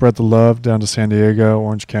spread the love down to San Diego,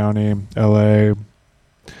 Orange County, LA,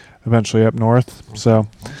 eventually up north. So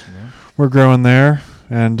Awesome, man. we're growing there,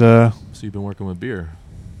 and So you've been working with beer.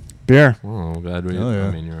 beer. Oh, glad we. Hell yeah.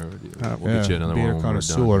 I mean, you're already. We'll yeah, get you another beer one when we're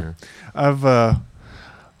connoisseur. done here. I've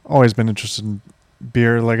always been interested in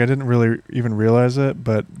beer. Like I didn't really even realize it,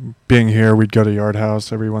 but being here, we'd go to Yard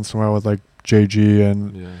House every once in a while with like JG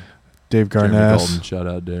and Yeah. Dave Jeremy Garness. Galton, shout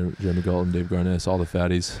out Jeremy Galton, Dave Garness, all the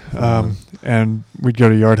fatties. And we'd go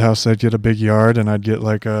to Yard House. I'd get a big yard, and I'd get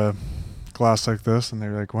like a glass like this, and they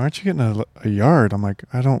were like, "Why aren't you getting a yard?" I'm like,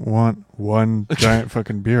 "I don't want one giant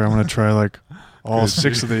fucking beer. I want to try like all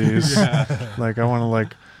 6 of these. Like I want to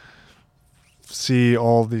like see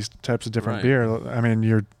all these types of different Right. beer." I mean,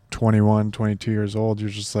 you're 21, 22 years old. You're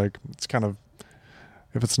just like, it's kind of,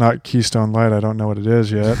 if it's not Keystone Light, I don't know what it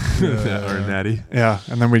is yet. Yeah, or Natty. Yeah,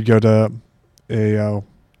 and then we'd go to a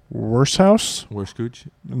Worst House. Where's Cooch?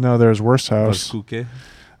 No, there's Worst House. Kuke.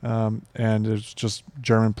 And it's just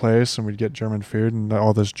German place, and we'd get German food and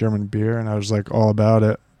all this German beer, and I was like all about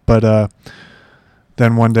it. But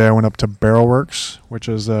then one day I went up to Barrel Works, which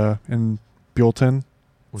is in Buellton.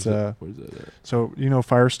 Where's It's, where's that at? So you know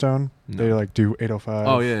Firestone? No. They like do 805.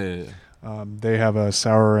 Oh yeah. They have a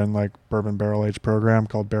sour and like bourbon barrel aged program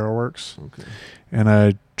called Barrel Works, Okay. and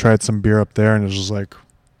I tried some beer up there, and it was just like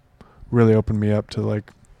really opened me up to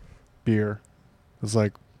like beer. It was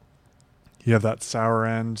like you have that sour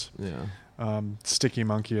end. Yeah. Sticky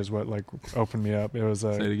Monkey is what like opened me up. It was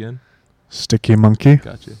Say it a again. Sticky Monkey.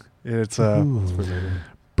 Gotcha. It's a That's for later.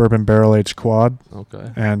 bourbon barrel aged quad,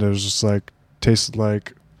 Okay. and it was just like tasted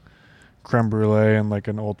like creme brulee and like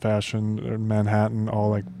an old fashioned Manhattan,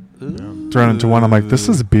 all like thrown into one. I'm like, this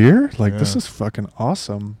is beer? Like this Yeah. is fucking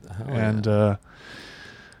awesome. Hell And yeah.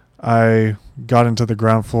 I got into the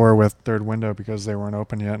ground floor with Third Window because they weren't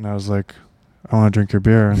open yet, and I was like, I want to drink your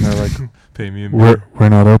beer, and they're like, Pay me in we're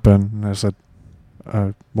not open. And I said,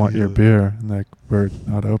 I want your Yeah. beer, and like, we're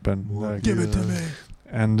not open. Like, Give it to me.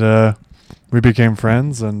 and we became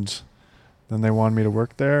friends, and then they wanted me to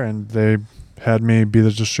work there, and they had me be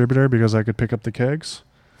the distributor because I could pick up the kegs.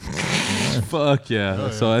 Fuck yeah. Oh,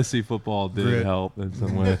 yeah. So SC football did Grit. help in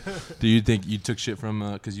some way. Do you think you took shit from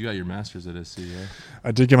because you got your master's at SC? Yeah.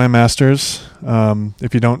 I did get my master's.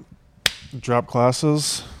 If you don't drop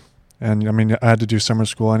classes, and I mean, I had to do summer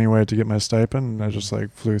school anyway to get my stipend, and I just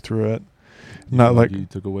like flew through it. Not like you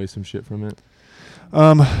took away some shit from it.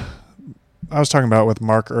 I was talking about with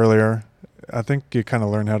Mark earlier. I think you kind of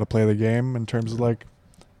learn how to play the game in terms of like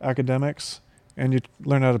academics, and you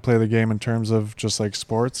learn how to play the game in terms of just like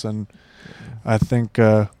sports. And I think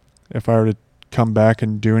if I were to come back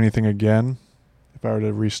and do anything again, if I were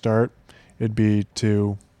to restart, it'd be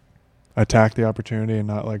to attack the opportunity and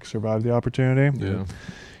not like survive the opportunity. Yeah.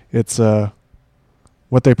 It's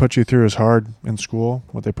what they put you through is hard in school.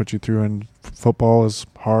 What they put you through in football is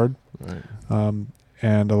hard. Right.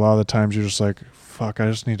 And a lot of the times you're just like, fuck, I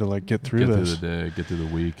just need to like get through this. Get through the day. Get through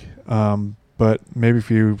the week. But maybe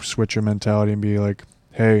if you switch your mentality and be like,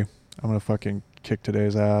 hey, I'm going to fucking kick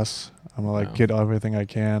today's ass. I'm going to like Yeah. get everything I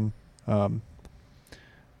can.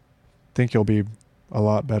 Think you'll be a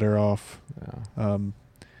lot better off. Yeah.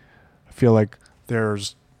 I feel like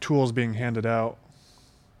there's tools being handed out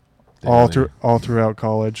all throughout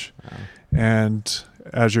college. Yeah. And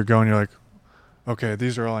as you're going, you're like, okay,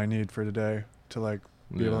 these are all I need for today to like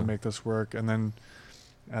be able to make this work. And then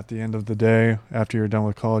at the end of the day, after you're done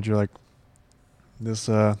with college, you're like, this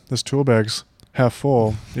tool bag's half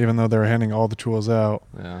full, even though they're handing all the tools out.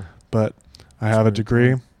 Yeah. But I have a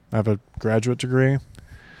degree. I have a graduate degree,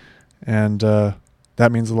 and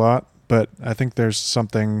that means a lot. But I think there's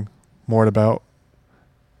something more about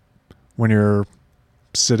when you're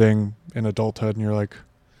sitting in adulthood, and you're like,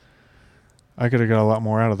 I could have got a lot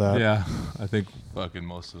more out of that. Yeah, I think fucking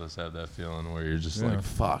most of us have that feeling where you're just like,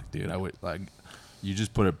 fuck, dude. I would like, you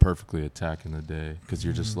just put it perfectly, attacking the day, because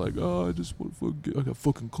you're just like, oh, I just want to fucking, I got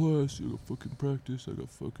fucking class, I got fucking practice, I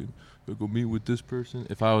gotta go meet with this person.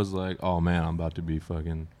 If I was like, oh man, I'm about to be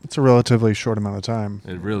fucking, It's a relatively short amount of time.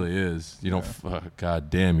 it really is. You don't,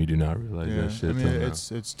 god damn, you do not realize that shit. I mean,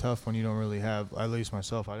 sometimes. it's tough when you don't really have. At least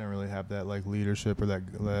myself, I didn't really have that like leadership or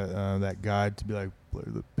that guide to be like,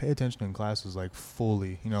 pay attention in classes like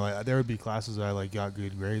fully. You know, like there would be classes that I like got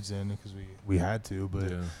good grades in because we had to,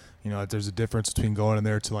 but. Yeah. You know, there's a difference between going in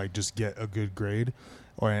there to like just get a good grade,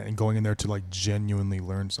 and going in there to like genuinely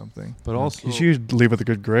learn something. But also, You should leave with a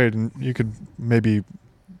good grade, and you could maybe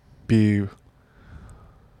be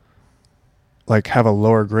like have a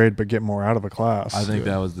lower grade but get more out of a class. I think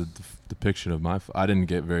that was the depiction of I didn't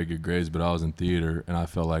get very good grades, but I was in theater, and I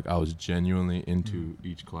felt like I was genuinely into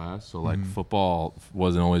each class. So like football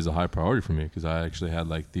wasn't always a high priority for me, because I actually had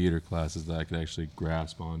like theater classes that I could actually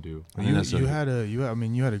grasp onto. And You had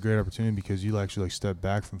a great opportunity because you actually like stepped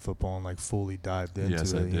back from football and like fully dived into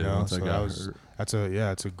Yes, I it. You did know, once I so got hurt.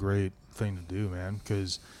 it's a great thing to do, man.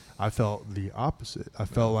 Because I felt the opposite. I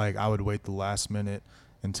felt like I would wait the last minute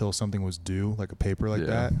until something was due, like a paper like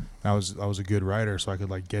that. And I was a good writer, so I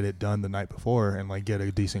could like get it done the night before and like get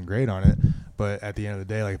a decent grade on it. But at the end of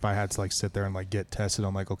the day, like if I had to like sit there and like get tested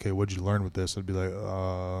on like, okay, what'd you learn with this? I'd be like,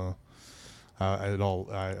 I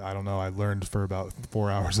don't know. I learned for about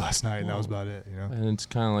 4 hours last night, and that was about it. You know. And it's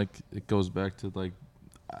kind of like, it goes back to like,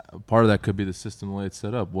 part of that could be the system, the way it's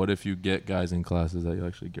set up. What if you get guys in classes that you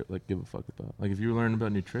actually give a fuck about? Like if you learn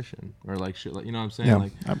about nutrition or like shit, like, you know what I'm saying? Yeah.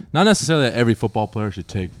 Like, not necessarily that every football player should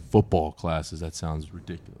take football classes. That sounds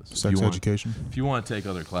ridiculous. Sex education. If you want to take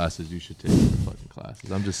other classes, you should take other fucking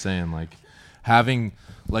classes. I'm just saying, like, having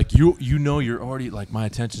like you know you're already like, my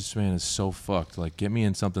attention span is so fucked. Like, get me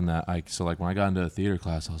in something that so like when I got into a theater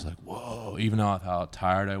class, I was like, whoa. Even though how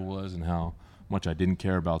tired I was and how much I didn't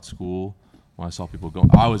care about school. When I saw people go,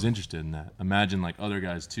 I was interested in that. Imagine like other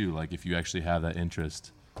guys too, like if you actually have that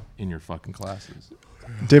interest in your fucking classes.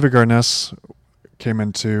 David Garness came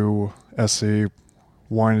into SC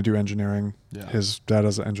wanting to do engineering. Yeah. His dad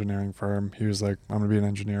has an engineering firm. He was like, I'm going to be an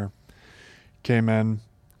engineer. Came in,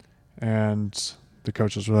 and the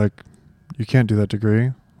coaches were like, you can't do that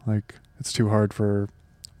degree. Like, it's too hard for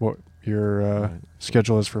what your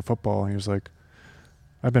schedule is for football. And he was like,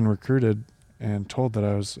 I've been recruited and told that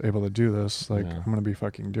I was able to do this. Like, I'm going to be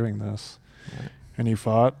fucking doing this. Right. And he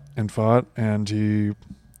fought, and he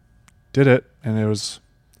did it. And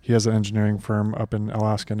he has an engineering firm up in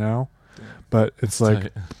Alaska now. But it's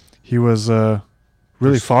like, he was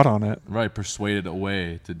really fought on it. Right, persuaded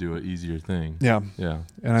away to do an easier thing. Yeah. Yeah.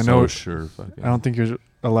 And I know, fucking. I don't think you're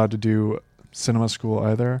allowed to do cinema school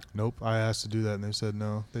either. Nope. I asked to do that, and they said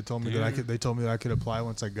no. They told me that I could. They told me that I could apply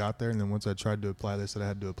once I got there, and then once I tried to apply, they said I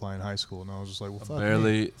had to apply in high school, and I was just like, well, fuck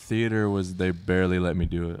me. They barely let me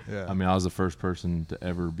do it. Yeah. I mean, I was the first person to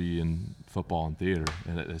ever be in football and theater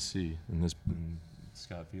at SC, and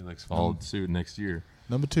Scott Felix followed suit next year.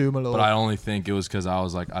 Number 2, my lord. But I only think it was because I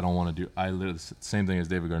was like, I don't want to do. I literally same thing as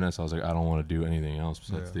David Garnett. I was like, I don't want to do anything else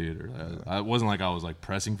besides theater. I wasn't like I was like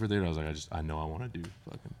pressing for theater. I was like, I know I want to do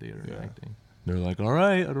fucking theater and acting. They're like, all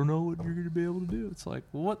right, I don't know what you're gonna be able to do. It's like,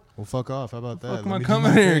 what? Well, fuck off. How about that? Fuck am Let I me do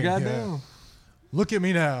coming my here? thing. Goddamn. Yeah. Look at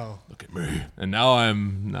me now. Look at me. And now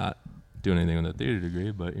I'm not doing anything with a theater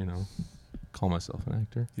degree, but call myself an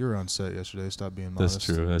actor. You were on set yesterday. Stop being modest.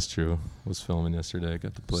 That's true. Was filming yesterday. I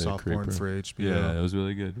got to play a Soft porn creeper. for HBO. Yeah, it was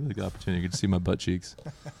really good. Really good opportunity. You could see my butt cheeks.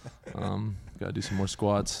 Got to do some more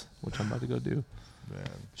squats, which I'm about to go do. Man.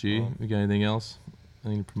 G, Well, we got anything else?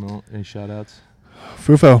 Anything to promote? Any shout outs?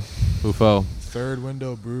 Fufo. Third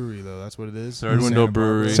Window Brewery, though. That's what it is. Third Window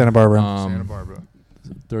Brewery. Santa Barbara. Santa Barbara.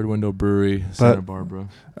 Third Window Brewery, Santa Barbara.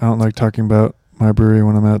 I don't like talking about my brewery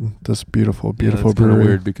when I'm at this beautiful It's brewery. kind of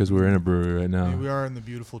weird because we're in a brewery right now. I mean, we are in the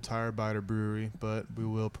beautiful Tire Biter Brewery, but we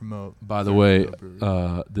will promote. By the Third way, Window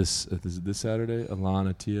Brewery. this Saturday,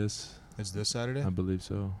 Alana Tias, It's this Saturday? I believe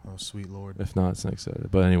so. Oh, sweet Lord. If not, it's next Saturday.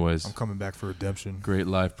 But anyways, I'm coming back for redemption. great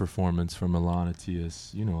live performance from Alana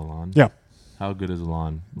Tias. You know Alon. Yeah. How good is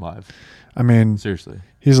Alon live? I mean, Seriously.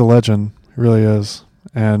 he's a legend. He really is.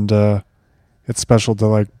 And it's special to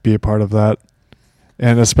like be a part of that.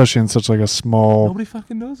 And especially in such like a small. Nobody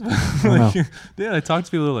fucking knows about it. I talk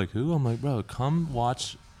to people who are like, who? I'm like, bro, come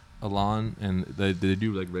watch Alon, and they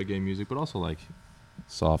do like reggae music, but also like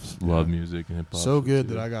soft love music and hip hop. So good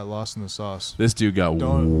that I got lost in the sauce. This dude got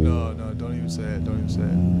Don't even say it. Don't even say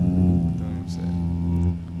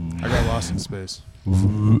it. I got lost in space.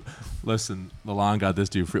 Listen, Milan got this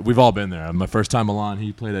dude free. We've all been there. My first time Milan,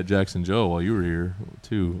 he played at Jackson Joe while you were here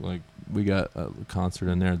too. Like we got a concert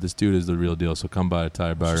in there. This dude is the real deal. So come by a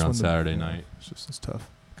Tire Bar on Saturday night. It's tough.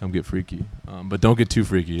 Come get freaky, but don't get too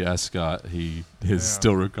freaky. Ask Scott; he is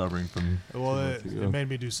still recovering from. Well, it made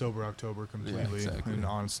me do sober October completely, and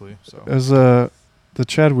honestly. So Is the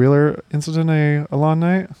Chad Wheeler incident a Alon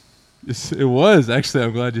night? It was actually.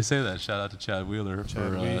 I'm glad you say that. Shout out to Chad Wheeler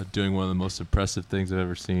for doing one of the most impressive things I've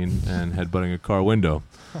ever seen, and headbutting a car window,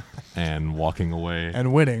 and walking away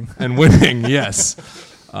and winning. Yes.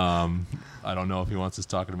 I don't know if he wants us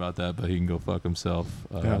talking about that, but he can go fuck himself.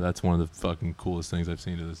 That's one of the fucking coolest things I've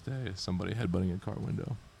seen to this day, is somebody headbutting a car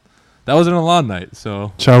window. That was an Alon night,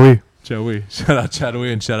 so... Chowie. Shout out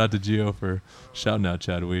Chadwee, and shout out to Gio for shouting out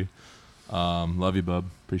Chadwee. Love you, bub.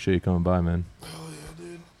 Appreciate you coming by, man. Oh,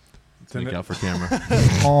 yeah, dude. Make out for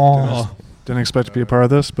camera. Didn't expect to be a part of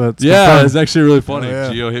this, but... It's actually really funny. Oh, yeah.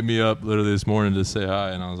 Gio hit me up literally this morning to say hi,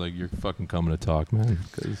 and I was like, you're fucking coming to talk, man.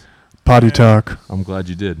 'Cause Potty talk. I'm glad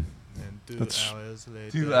you did.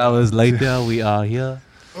 2 hours later, we are here.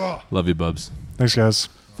 Love you, bubs. Thanks, guys.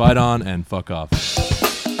 Fight on and fuck off.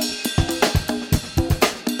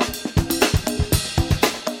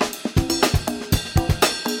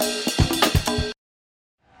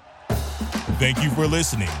 Thank you for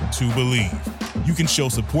listening to Believe. You can show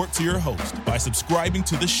support to your host by subscribing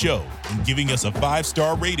to the show and giving us a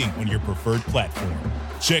 5-star rating on your preferred platform.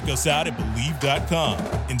 Check us out at Believe.com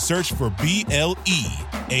and search for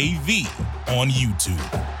BLEAV on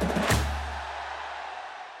YouTube.